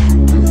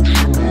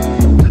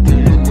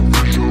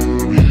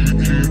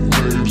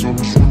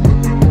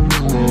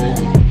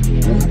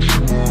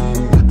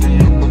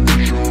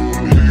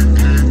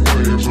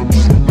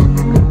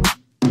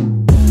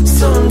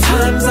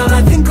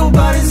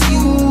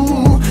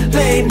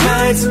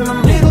 In the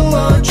middle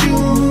of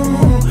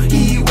June,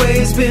 he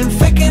always been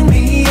faking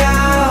me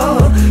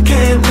out.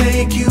 Can't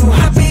make you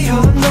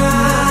happier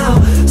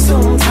now.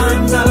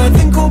 Sometimes all I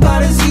think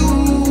about is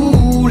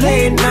you.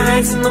 Late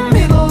nights in the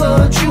middle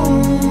of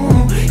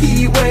June,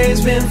 he always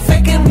been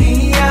faking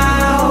me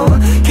out.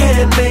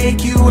 Can't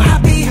make you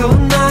happier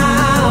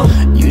now.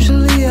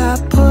 Usually I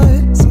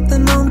put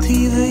something on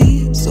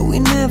TV, so we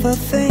never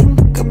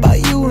think about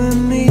you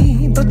and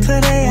me. But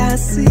today I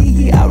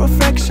see our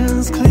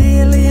reflections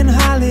clearly in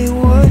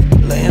Hollywood,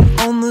 laying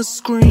on the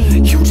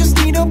screen. You just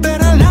need a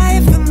better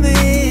life than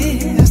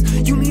this.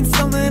 You need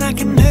something I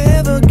can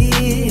never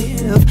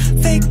give.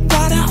 Fake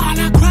water all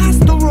across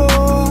the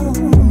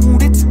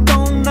road. It's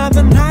gone now,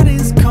 the night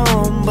is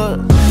come. But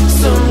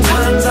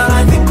sometimes all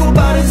I think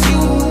about is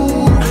you.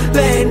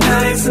 Late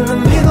nights in the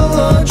middle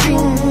of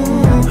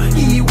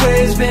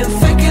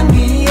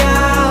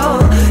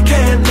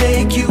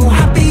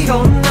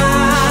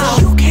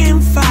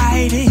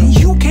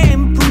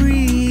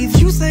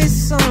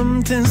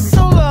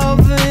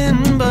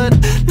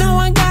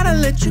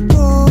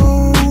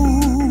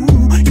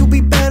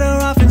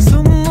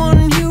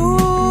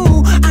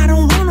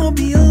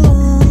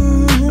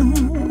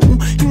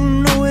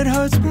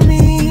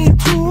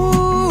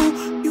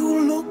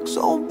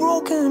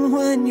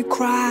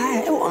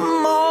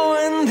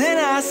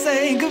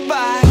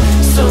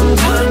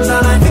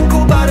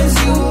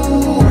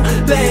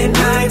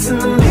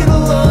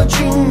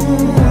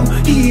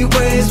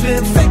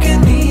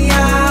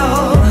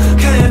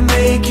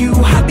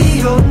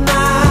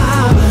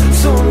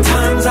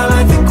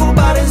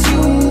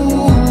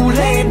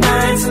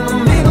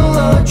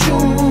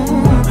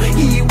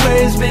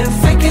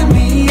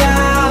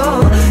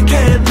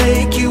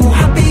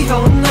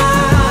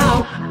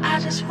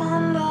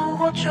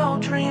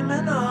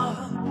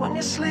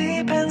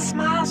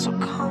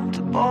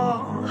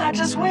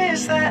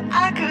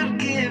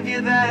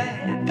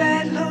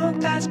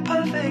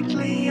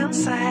lately I'm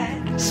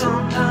sad.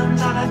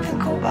 Sometimes all I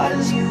think about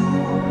is you.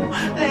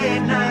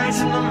 Late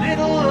nights in the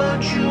middle of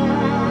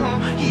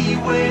June. He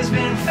always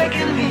been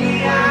faking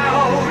me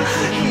out.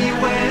 He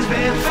always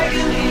been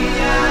faking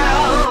me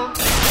out.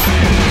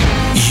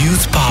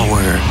 Youth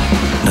Power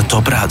në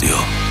Top Radio.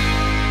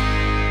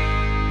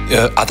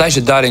 Ata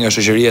që dalin nga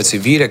shoqëria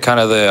civile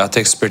kanë edhe atë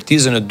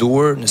ekspertizën e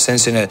duhur në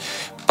sensin e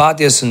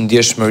patjes së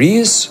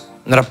ndjeshmërisë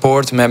në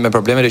raport me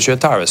problemet e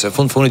qytetarëve, se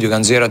fundit ju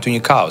kanë nxjerrë aty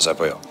një kaos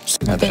apo jo.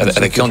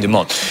 Edhe kjo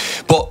ndihmon.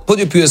 Po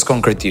t'ju pyes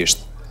konkretisht,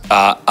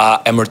 a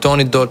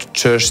emërtoni dot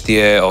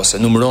çështje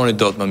ose numëroni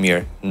dot më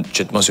mirë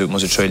që të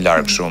mos u çoj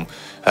larg shumë,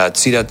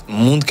 të cilat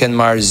mund të kenë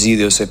marrë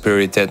zgjidhje ose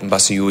prioritet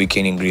mbasi ju i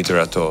keni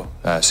ngritur ato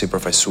si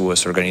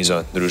përfaqësues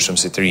organizohet ndryshëm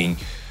si të rinj.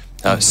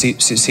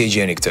 Si e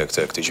gjeni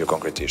këtë gjë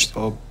konkretisht?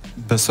 Po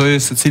besoj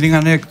se cili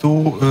nga ne këtu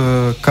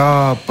ka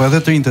po edhe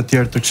të rinjtë të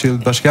tjerë të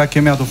Këshillit Bashkiak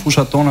kemi ato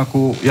fushat tona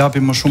ku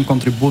japim më shumë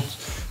kontribut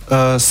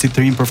si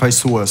të rinj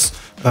përfaqësues.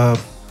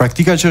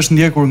 Praktika që është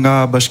ndjekur nga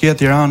Bashkia e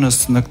Tiranës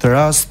në këtë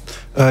rast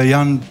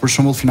janë për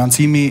shembull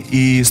financimi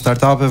i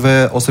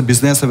startupeve ose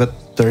bizneseve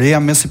të reja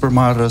me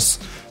sipërmarrës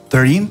të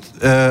rinj,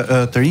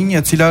 e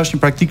cila është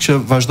një praktikë që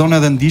vazhdon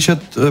edhe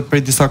ndiqet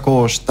prej disa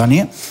kohësh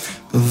tani.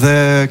 Dhe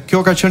kjo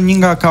ka qenë një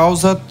nga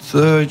kauzat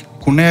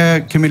ku ne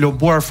kemi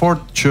lobuar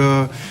fort që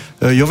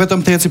jo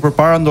vetëm të eci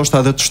përpara, ndoshta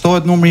edhe të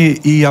shtohet numri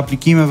i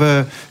aplikimeve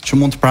që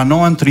mund të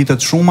pranohen, të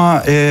rritet shuma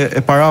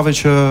e parave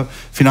që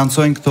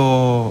financojnë këto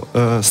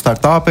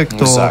startupe,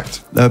 këto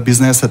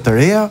biznese të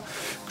reja.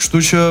 Kështu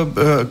që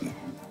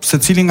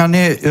secili nga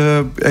ne e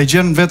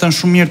gjen veten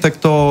shumë mirë te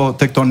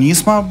këto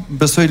nisma,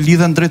 besoj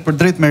lidhen drejt për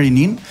drejt me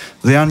rinin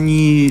dhe janë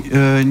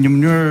një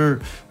mënyrë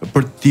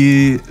për t'i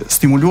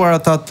stimuluar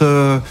ata të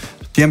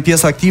jenë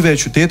pjesë aktive e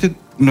qytetit,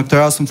 në këtë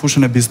rast në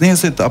fushën e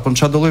biznesit apo në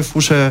çdo lloj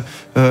fushë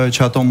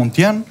që ato mund të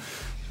jenë.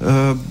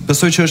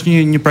 Besoj që është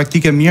një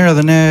praktikë mirë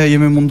dhe ne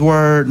jemi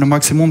munduar në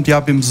maksimum të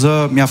japim zë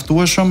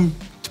mjaftueshëm,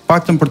 të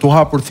paktën për t'u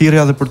hapur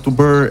thirrja dhe për t'u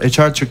bërë e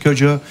qartë që kjo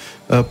gjë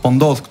po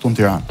ndodh këtu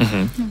në Tiranë.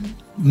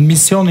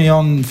 Misioni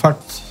jon në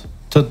fakt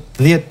të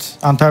 10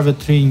 anëtarëve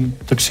të rinj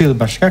të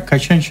Këshillit Bashkiak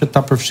ka qenë që ta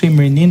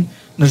përfshijmë rinin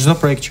në çdo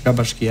projekt që ka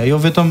bashkia, jo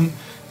vetëm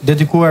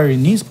dedikuar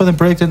rinis, por edhe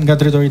projektet nga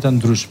drejtoritë të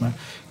ndryshme.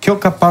 Kjo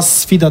ka pas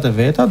sfidat e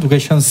veta, duke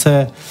qenë se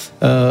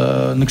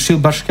në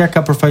Këshill Bashkiak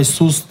ka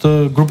përfaqësues të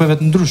grupeve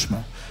të ndryshme,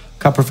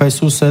 ka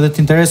përfaqësues edhe të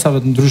interesave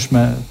të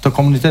ndryshme, të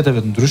komuniteteve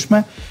të ndryshme,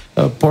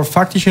 por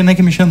fakti që ne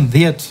kemi qenë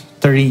 10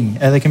 të rinj,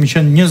 edhe kemi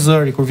qenë një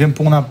zëri kur vjen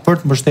puna për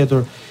të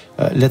mbështetur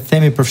le të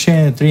themi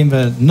përfshirjen e të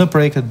rinjve në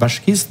projektet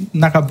bashkisë,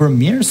 na ka bërë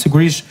mirë,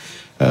 sigurisht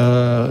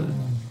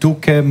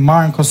duke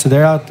marrë në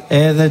konsiderat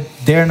edhe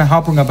derën e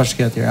hapur nga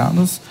Bashkia e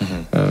Tiranës,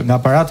 nga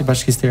aparati i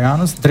Bashkisë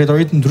Tiranës,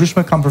 drejtoritë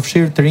ndryshme kanë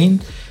përfshirë të rinjt,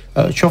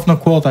 qoftë në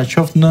kuota,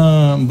 qoftë në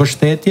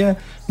mbështetje,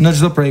 në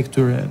çdo projekt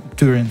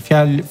tyre.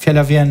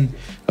 Fjala vjen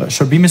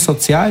shërbimi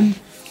social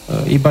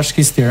i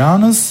Bashkisë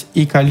Tiranës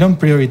i ka lënë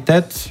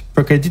prioritet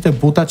për kreditë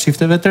buta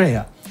çifteve të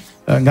reja.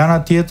 Nga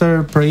ana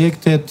tjetër,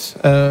 projektet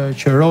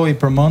që Roi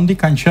përmendi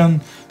kanë qenë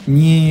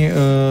një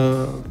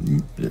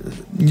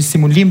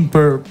stimulim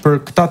për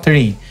këta të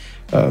rinj.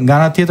 Nga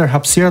ana tjetër,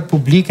 hapësirat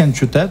publike në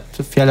qytet,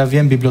 fjala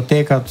vjen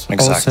bibliotekat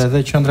ose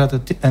edhe qendrat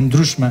e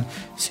ndryshme,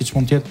 siç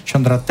mund të jetë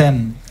qendra TEN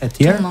e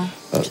tjerë,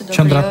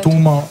 qendra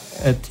Tumo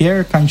e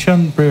tjerë kanë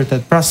qenë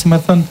prioritet. Pra, si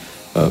më thënë,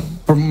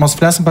 për mos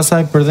flasim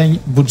pasaj për dhe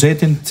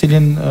buxhetin të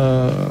cilin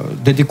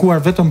dedikuar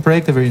vetëm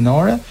projekteve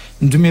rinore,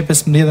 në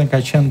 2015 ka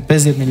qenë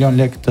 50 milion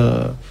lekë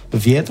të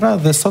vjetra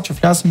dhe sot që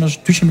flasim është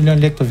 200 milion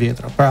lekë të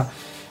vjetra. Pra,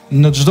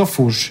 në çdo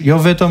fushë, jo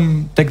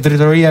vetëm tek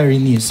drejtoria e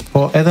rinis,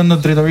 po edhe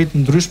në drejtoritë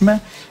ndryshme,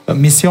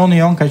 misioni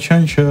jon ka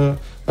qenë që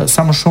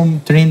sa më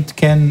shumë të rinjt të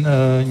kenë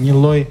një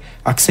lloj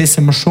aksesi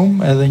më shumë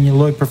edhe një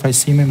lloj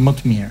përfaqësimi më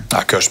të mirë.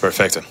 Kjo është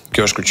perfekte.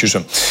 Kjo është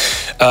kryqëzim.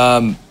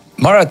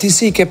 Mara, ti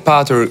si i ke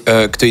patur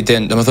këtë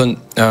idenë,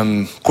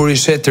 domethënë kur i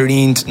shet të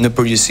rinjt në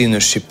përgjithësi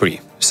në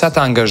Shqipëri? Sa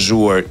të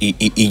angazhuar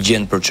i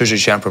gjen për çështje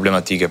që janë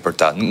problematike për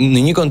ta.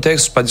 Në një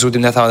kontekst pa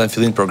diskutim ne thamë në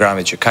fillim të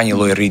programit që ka një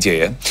lloj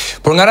rritjeje,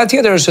 por nga ana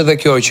tjetër është edhe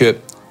kjo që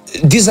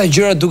disa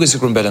gjëra duket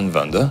sikur mbeten në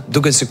vend,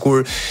 duket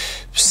sikur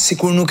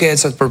nuk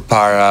ecet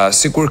përpara,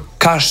 sikur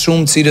ka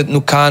shumë të cilët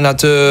nuk kanë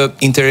atë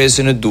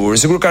interesin e dur,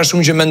 sikur ka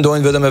shumë që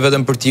mendojnë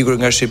vetëm për tikur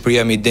nga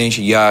Shqipëria me idenë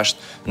që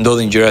jashtë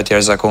ndodhin gjëra të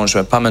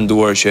jashtëzakonshme, pa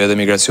menduar që edhe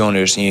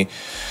migracioni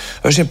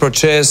është një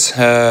proces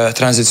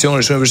tranzicioni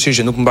shumë i vështirë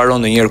që nuk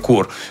mbaron ndonjëherë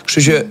kurrë. Kështu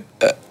që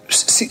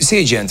si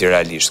e gjen ti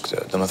realisht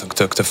këtë,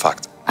 domethënë këtë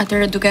fakt?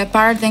 Atëherë duke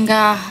parë dhe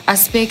nga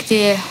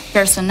aspekti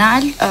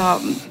personal,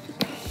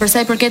 për sa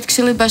i përket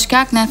Këshillit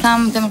Bashkiak, ne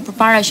thamë dhe më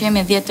përpara që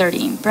jemi 10 të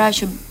rinj, pra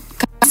që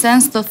ka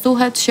sens të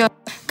thuhet që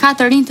ka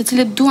të rinj të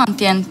cilët duan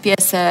të jenë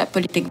pjesë e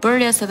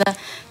politikëbërjes edhe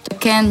të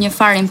kenë një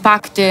farë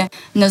impakti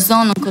në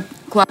zonën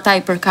ku ata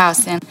i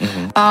përkasin.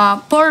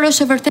 Por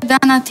është e vërtet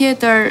ana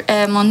tjetër e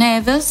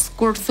monedhës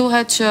kur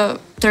thuhet që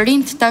të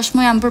rinjt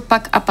tashmë janë bërë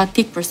pak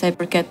apatik për sa i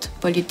përket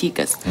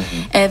politikës.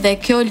 Edhe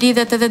kjo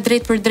lidhet edhe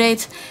drejt për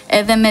drejt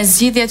edhe me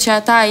zgjidhjet që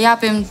ata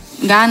japin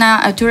nga ana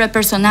atyre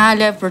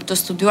personale për të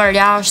studiuar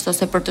jashtë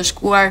ose për të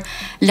shkuar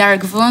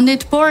larg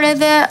vendit, por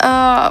edhe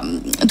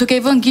duke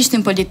i vënë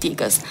gishtin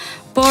politikës.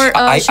 Por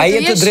a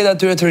jep të drejtë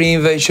atyre të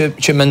rinjve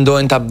që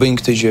mendojnë ta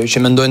bëjnë këtë gjë,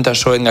 që mendojnë ta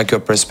shohin nga kjo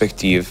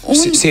perspektivë?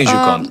 Si e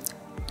gjykon?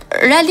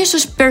 Realisht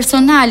është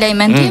personale ai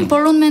mendim,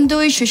 por unë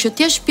mendoj që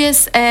ti jesh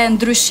pjesë e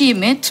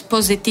ndryshimit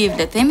pozitiv,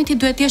 le të themi, ti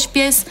duhet të jesh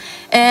pjesë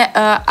e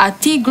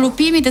atij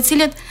grupimi të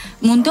cilët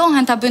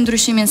mundohen ta bëjnë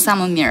ndryshimin sa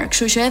më mirë.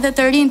 Kështu që edhe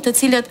të rinjt të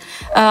cilët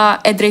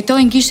e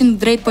drejtojnë gishtin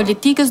drejt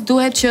politikës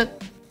duhet që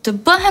të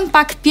bëhen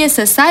pak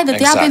pjesë e saj dhe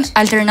të japin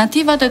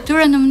alternativat e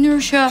tyre në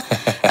mënyrë që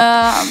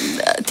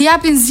të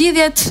japin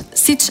zgjidhjet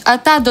siç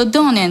ata do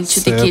donin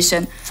që të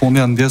kishin.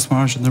 Fundja ndjes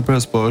më që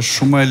ndërpres, po është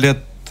shumë më e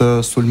lehtë të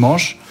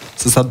sulmosh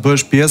se sa të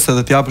bësh pjesë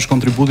edhe të japësh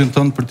kontributin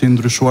tënd për të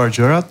ndryshuar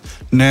gjërat.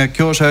 Ne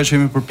kjo është ajo që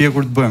jemi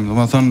përpjekur të bëjmë.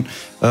 Domethënë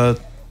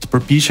të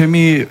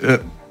përpiqemi,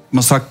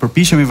 më saktë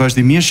përpiqemi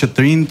vazhdimisht që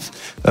të rinjt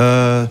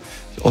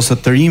ose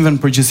të rinjve në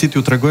përgjithësi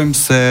t'ju tregojmë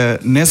se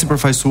ne si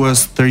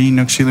përfaqësues të rinj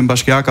në Këshillin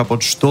Bashkiak apo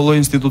çdo lloj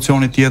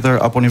institucioni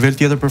tjetër apo nivel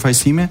tjetër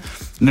përfaqësimi,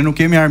 ne nuk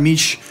kemi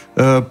armiq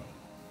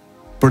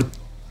për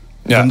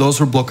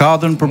vendosur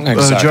blokadën për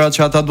gjërat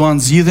që ata duan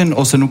zgjidhin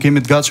ose nuk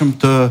jemi të gatshëm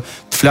të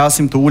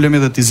flasim, të ulemi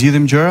dhe të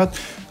zgjidhim gjërat.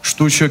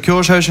 Kështu që kjo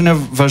është ajo që ne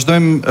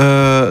vazhdojmë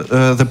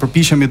dhe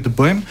përpiqemi të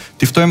bëjmë,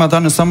 t'i ftojmë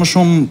ata në sa më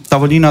shumë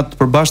tavolina të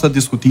përbashkëta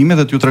diskutimi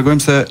dhe t'ju tregojmë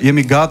se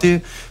jemi gati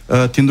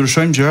të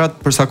ndryshojmë gjërat,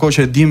 për sa kohë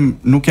që e dim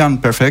nuk janë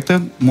perfekte,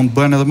 mund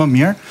të bëhen edhe më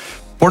mirë,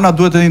 por na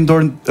duhet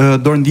edhe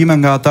dorëndime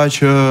nga ata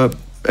që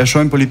e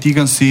shohin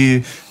politikën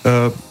si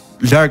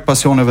larg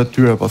pasioneve të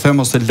tyre, po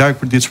them, ose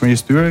larg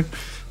përditshmërisë tyre,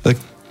 dhe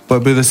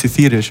po e bëj dhe si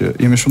thirrje që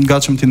jemi shumë të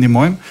gatshëm t'i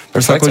ndihmojmë,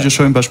 për sa kohë që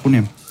shohim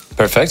bashkëpunim.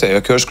 Perfekte,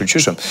 kjo është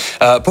kryqëzim.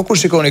 Po kur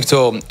shikoni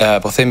këto,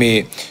 po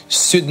themi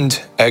student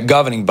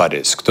governing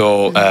bodies,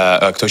 këto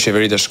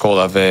qeveritë e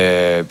shkollave,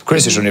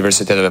 kryesisht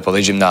universiteteve, po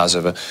dhe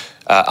gjimnazeve,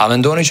 a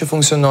mendoni që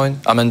funksionojnë?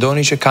 A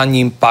mendoni që kanë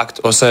një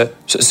impakt ose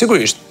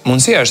sigurisht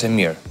mundësia është e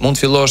mirë. Mund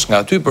të fillosh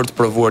nga aty për të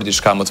provuar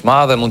diçka më të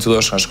madhe, mund të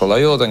fillosh nga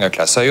shkolla jote, nga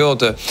klasa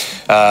jote,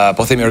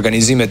 po themi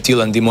organizime të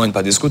tilla ndihmojnë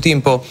pa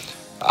diskutim, po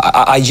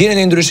a gjeni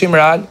një ndryshim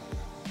real?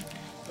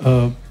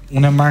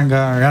 Unë e marr nga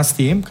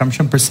rasti im, kam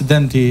qenë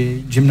presidenti i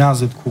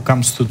gjimnazit ku kam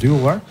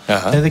studiuar,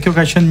 edhe kjo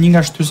ka qenë një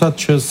nga shtysat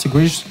që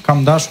sigurisht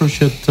kam dashur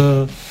që të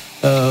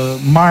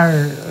marr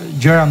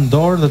gjëra në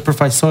dorë dhe të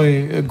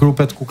përfaqësoj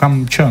grupet ku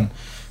kam qenë.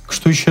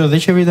 Kështu që dhe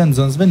qeveritë e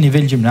nxënësve,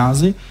 nivel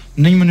gjimnazi,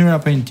 në një mënyrë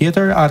apo një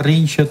tjetër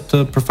arrin që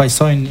të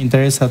përfaqësojnë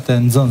interesat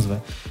e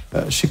nxënësve.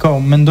 Shiko,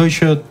 mendoj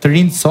që të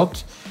rinjt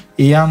sot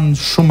janë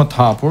shumë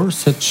të hapur,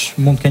 seç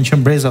mund të kenë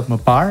qenë brezat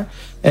më parë,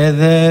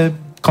 edhe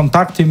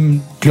kontakti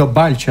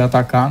global që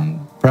ata kanë,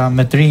 pra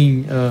me të rinj,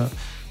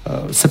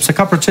 sepse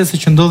ka procese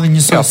që ndodhin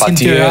njësoj si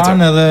në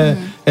Tiranë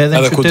edhe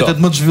në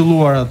qytetet më të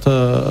zhvilluara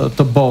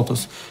të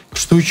botës.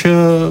 Kështu që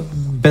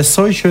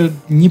besoj që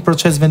një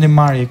proces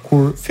vendim-marrje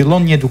kur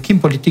fillon një edukim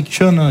politik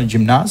që në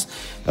gjimnaz,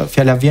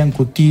 fjala vjen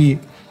ku ti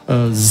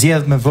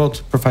zgjedh me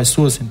vot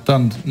përfaqësuesin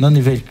tënd në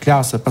nivel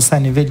klase,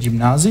 pastaj nivel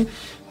gjimnazi,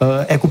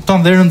 e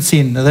kupton dhe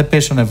rëndësinë dhe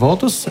peshën e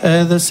votës,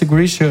 edhe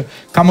sigurisht që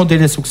ka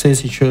modele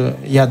suksesi që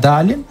ja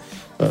dalin,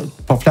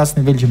 po flas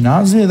nivel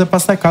gjimnazi, dhe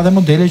pastaj ka dhe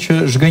modele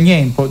që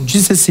zhgënjejnë, po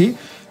gjithsesi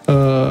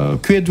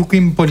ky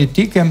edukim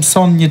politik e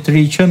mëson një të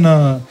ri që në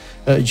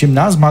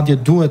gjimnaz, madje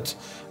duhet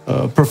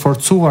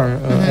përforcuar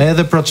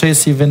edhe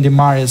procesi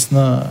vendim-marrjes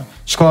në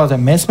shkollat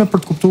e mesme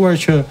për të kuptuar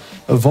që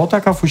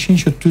vota ka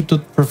fuqinë që ty të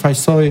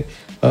përfaqësoj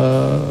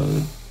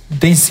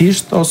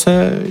denjësisht ose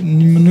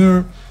në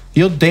mënyrë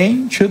jo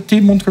denjë që ti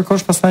mund të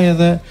kërkosh pastaj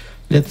edhe,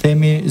 le të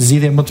themi,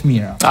 zgjidhje më të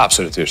mira.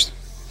 Absolutisht.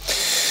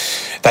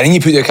 Tani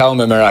një pyetje kam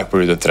me merak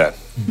për ju të tre.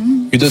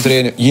 Ju të tre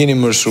jeni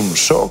më shumë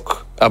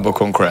shok apo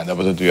konkurrent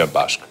apo të dyja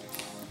bashkë?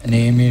 Ne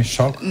jemi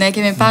shok. Ne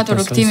kemi patur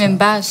rrugtimin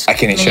bashkë. A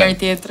keni me njëri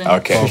tjetrin.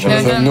 Okej.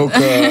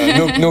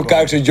 Nuk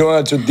ka kështu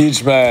gjëra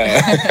çuditshme.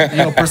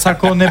 Jo, për sa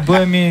kohë ne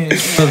bëhemi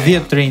të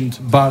 10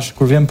 rinjt bashkë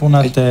kur vjen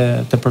puna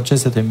te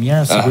proceset e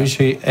mira, sigurisht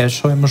që e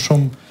shohim më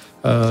shumë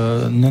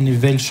në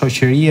nivel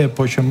shoqërie,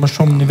 po që më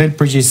shumë nivel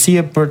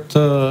përgjegjësie për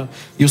të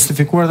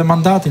justifikuar dhe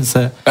mandatin,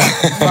 se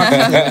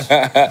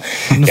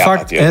në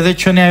fakt edhe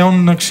qenia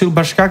jonë në Këshill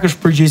Bashkiak është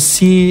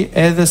përgjegjësi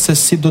edhe se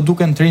si do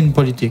duken të rinj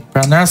politik.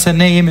 Pra në rast se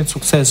ne jemi të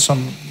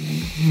suksesshëm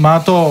me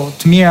ato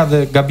të mira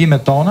dhe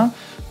gabimet tona,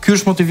 ky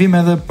është motivim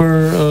edhe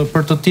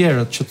për të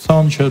tjerët që të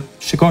thonë që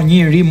shikoj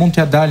një ri mund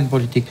t'ja dalin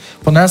politik.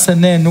 Po në rast se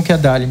ne nuk ja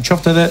dalim,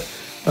 qoftë edhe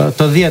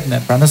të 10 ne,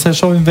 pra nëse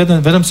shohim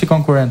vetëm si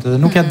konkurrentë dhe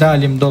nuk ja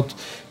dalim dot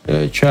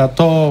që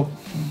ato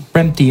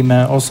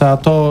premtime ose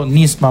ato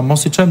nisma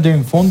mos i çojmë deri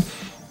në fund,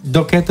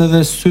 do ketë edhe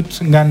syt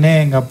nga ne,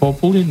 nga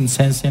populli në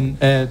sensin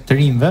e të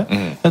rinjve,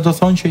 dhe do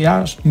thonë që ja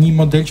është një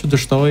model që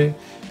dështoi,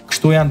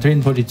 kështu janë të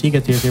rinj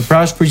politike etj.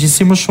 Pra është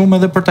përgjegjësi më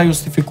shumë edhe për ta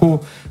justifikuar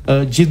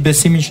gjithë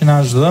besimin që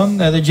na është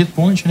dhënë, edhe gjithë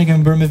punën që ne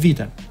kemi bërë me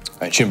vite.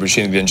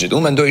 100% Glenxhit.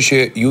 Unë mendoj që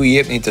ju i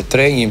jepni të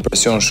tre një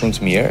impresion shumë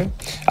të mirë.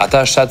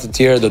 Ata 7 të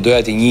tjerë do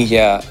doja t'i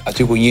njihja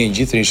aty ku njihen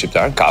gjithë rinë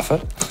shqiptar, kafe.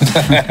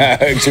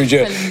 Kështu që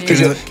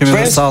kemi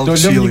një sallë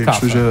këshilli,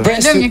 kështu që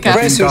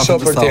pres ju shoh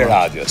për te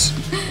radios.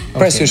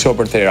 Pres ju shoh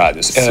për te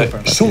radios.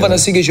 Shumë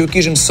fantastike që ju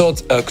kishim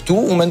sot këtu.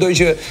 Unë mendoj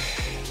që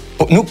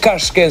nuk ka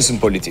shkencë në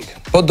politik.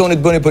 Po doni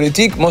të bëni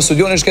politik, mos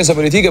studioni shkenca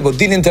politike, po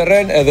dilni në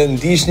terren edhe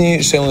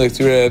ndiqni shembull e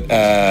këtyre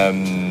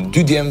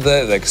dy djemve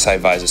dhe kësaj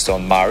vajzës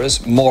tonë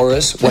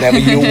Morris, whatever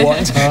you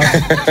want.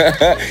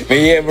 Me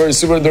jepër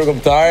super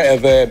ndërkombëtar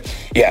edhe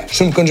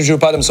shumë këngë që ju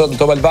patëm sot në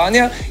Top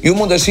Albania. Ju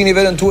mund ta shihni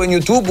veten tuaj në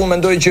YouTube. Unë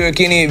mendoj që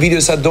keni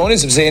video sa doni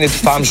sepse jeni të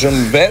famshëm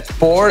vet,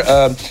 por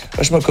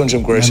është më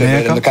këndshëm kur është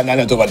vetëm në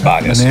kanalin e Top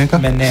Albanias.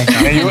 Me neka.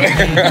 Me ju.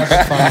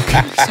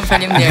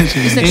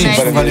 Shumë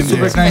faleminderit.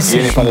 Super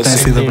kënaqësi.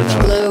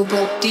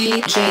 Global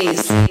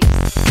DJs.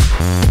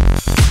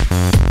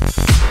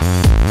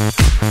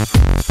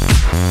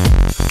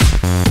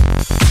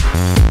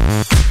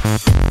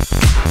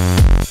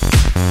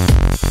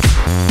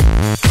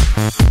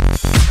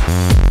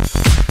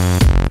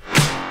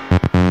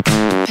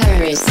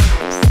 Paris,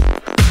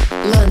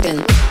 London,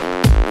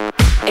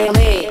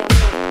 LA,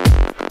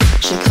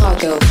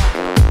 Chicago,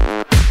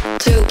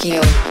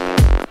 Tokyo,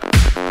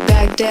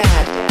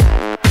 Baghdad,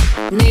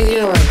 New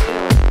York.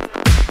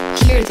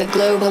 Hear the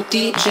global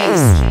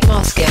DJs.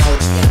 Moscow,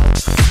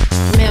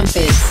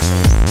 Memphis,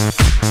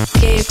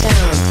 Cape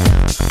Town,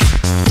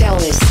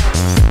 Dallas,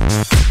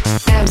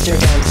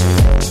 Amsterdam,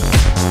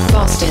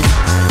 Boston,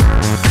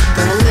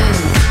 Berlin,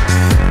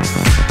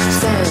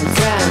 San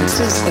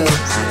Francisco.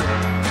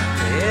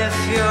 If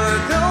you're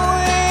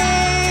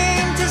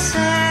going to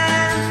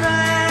San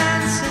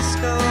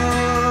Francisco,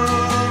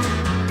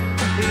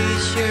 be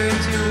sure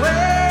to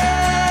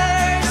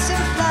wear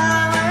some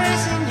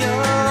flowers in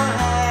your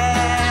hair.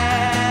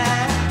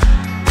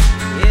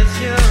 If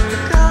you're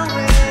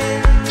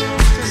going to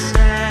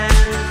San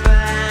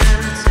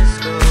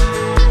Francisco,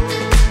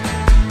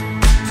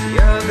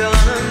 you're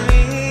gonna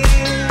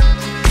meet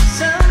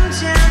some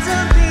chance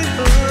of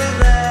people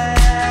there.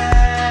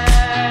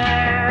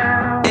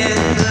 In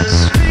the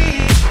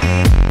street,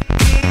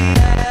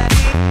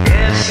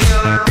 if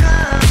you're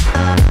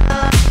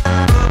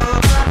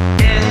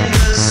in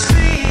the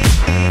street,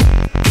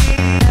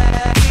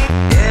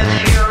 if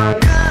you're in the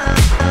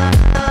street,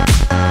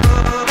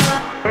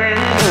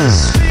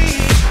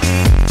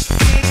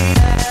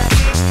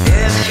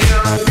 if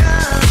you're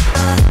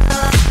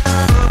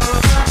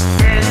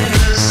in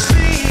the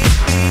street,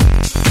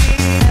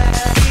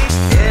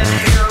 if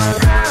you're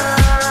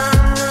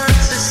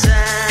to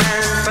San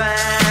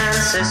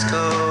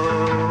Francisco.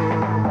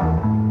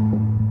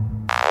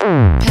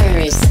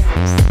 Paris,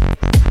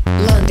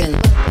 London,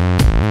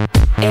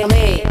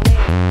 LA,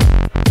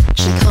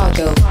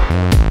 Chicago,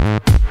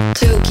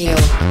 Tokyo,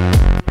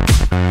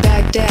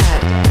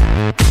 Baghdad,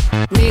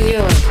 New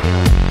York.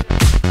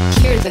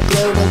 Hear the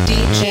global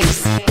DJs.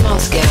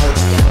 Moscow,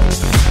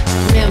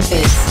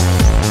 Memphis,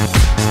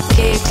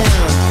 Cape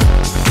Town,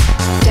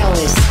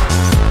 Dallas,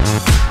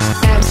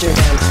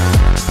 Amsterdam,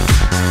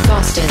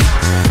 Boston,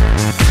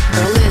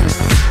 Berlin,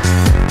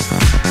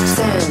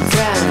 San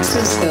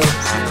Francisco.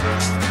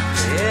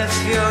 If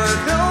you're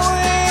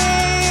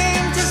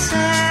going to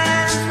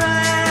San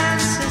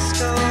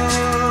Francisco,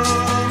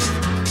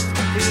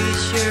 be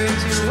sure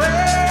to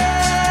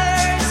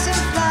wear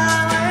some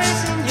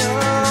flowers in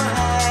your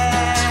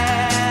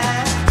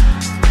hair.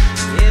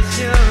 If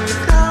you're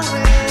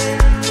going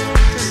to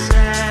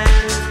San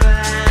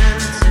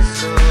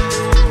Francisco,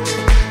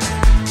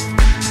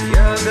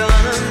 you're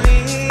gonna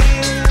meet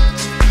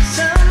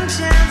some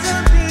chance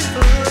of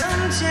people,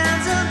 some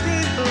chance of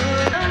people,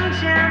 some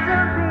chance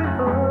of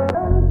people.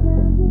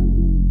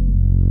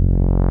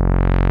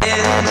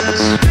 In the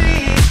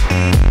street,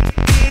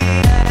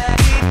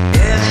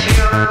 if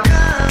you're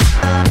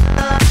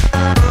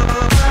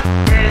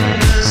in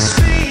the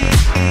street,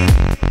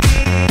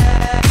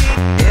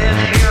 if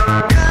you're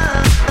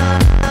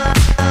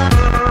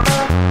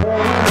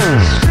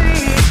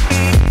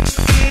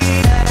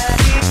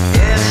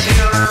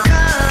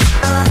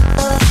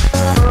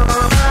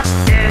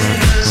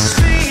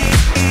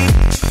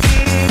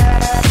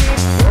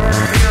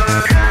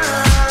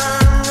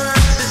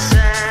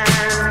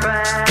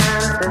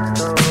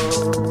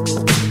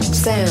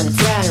San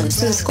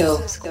Francisco.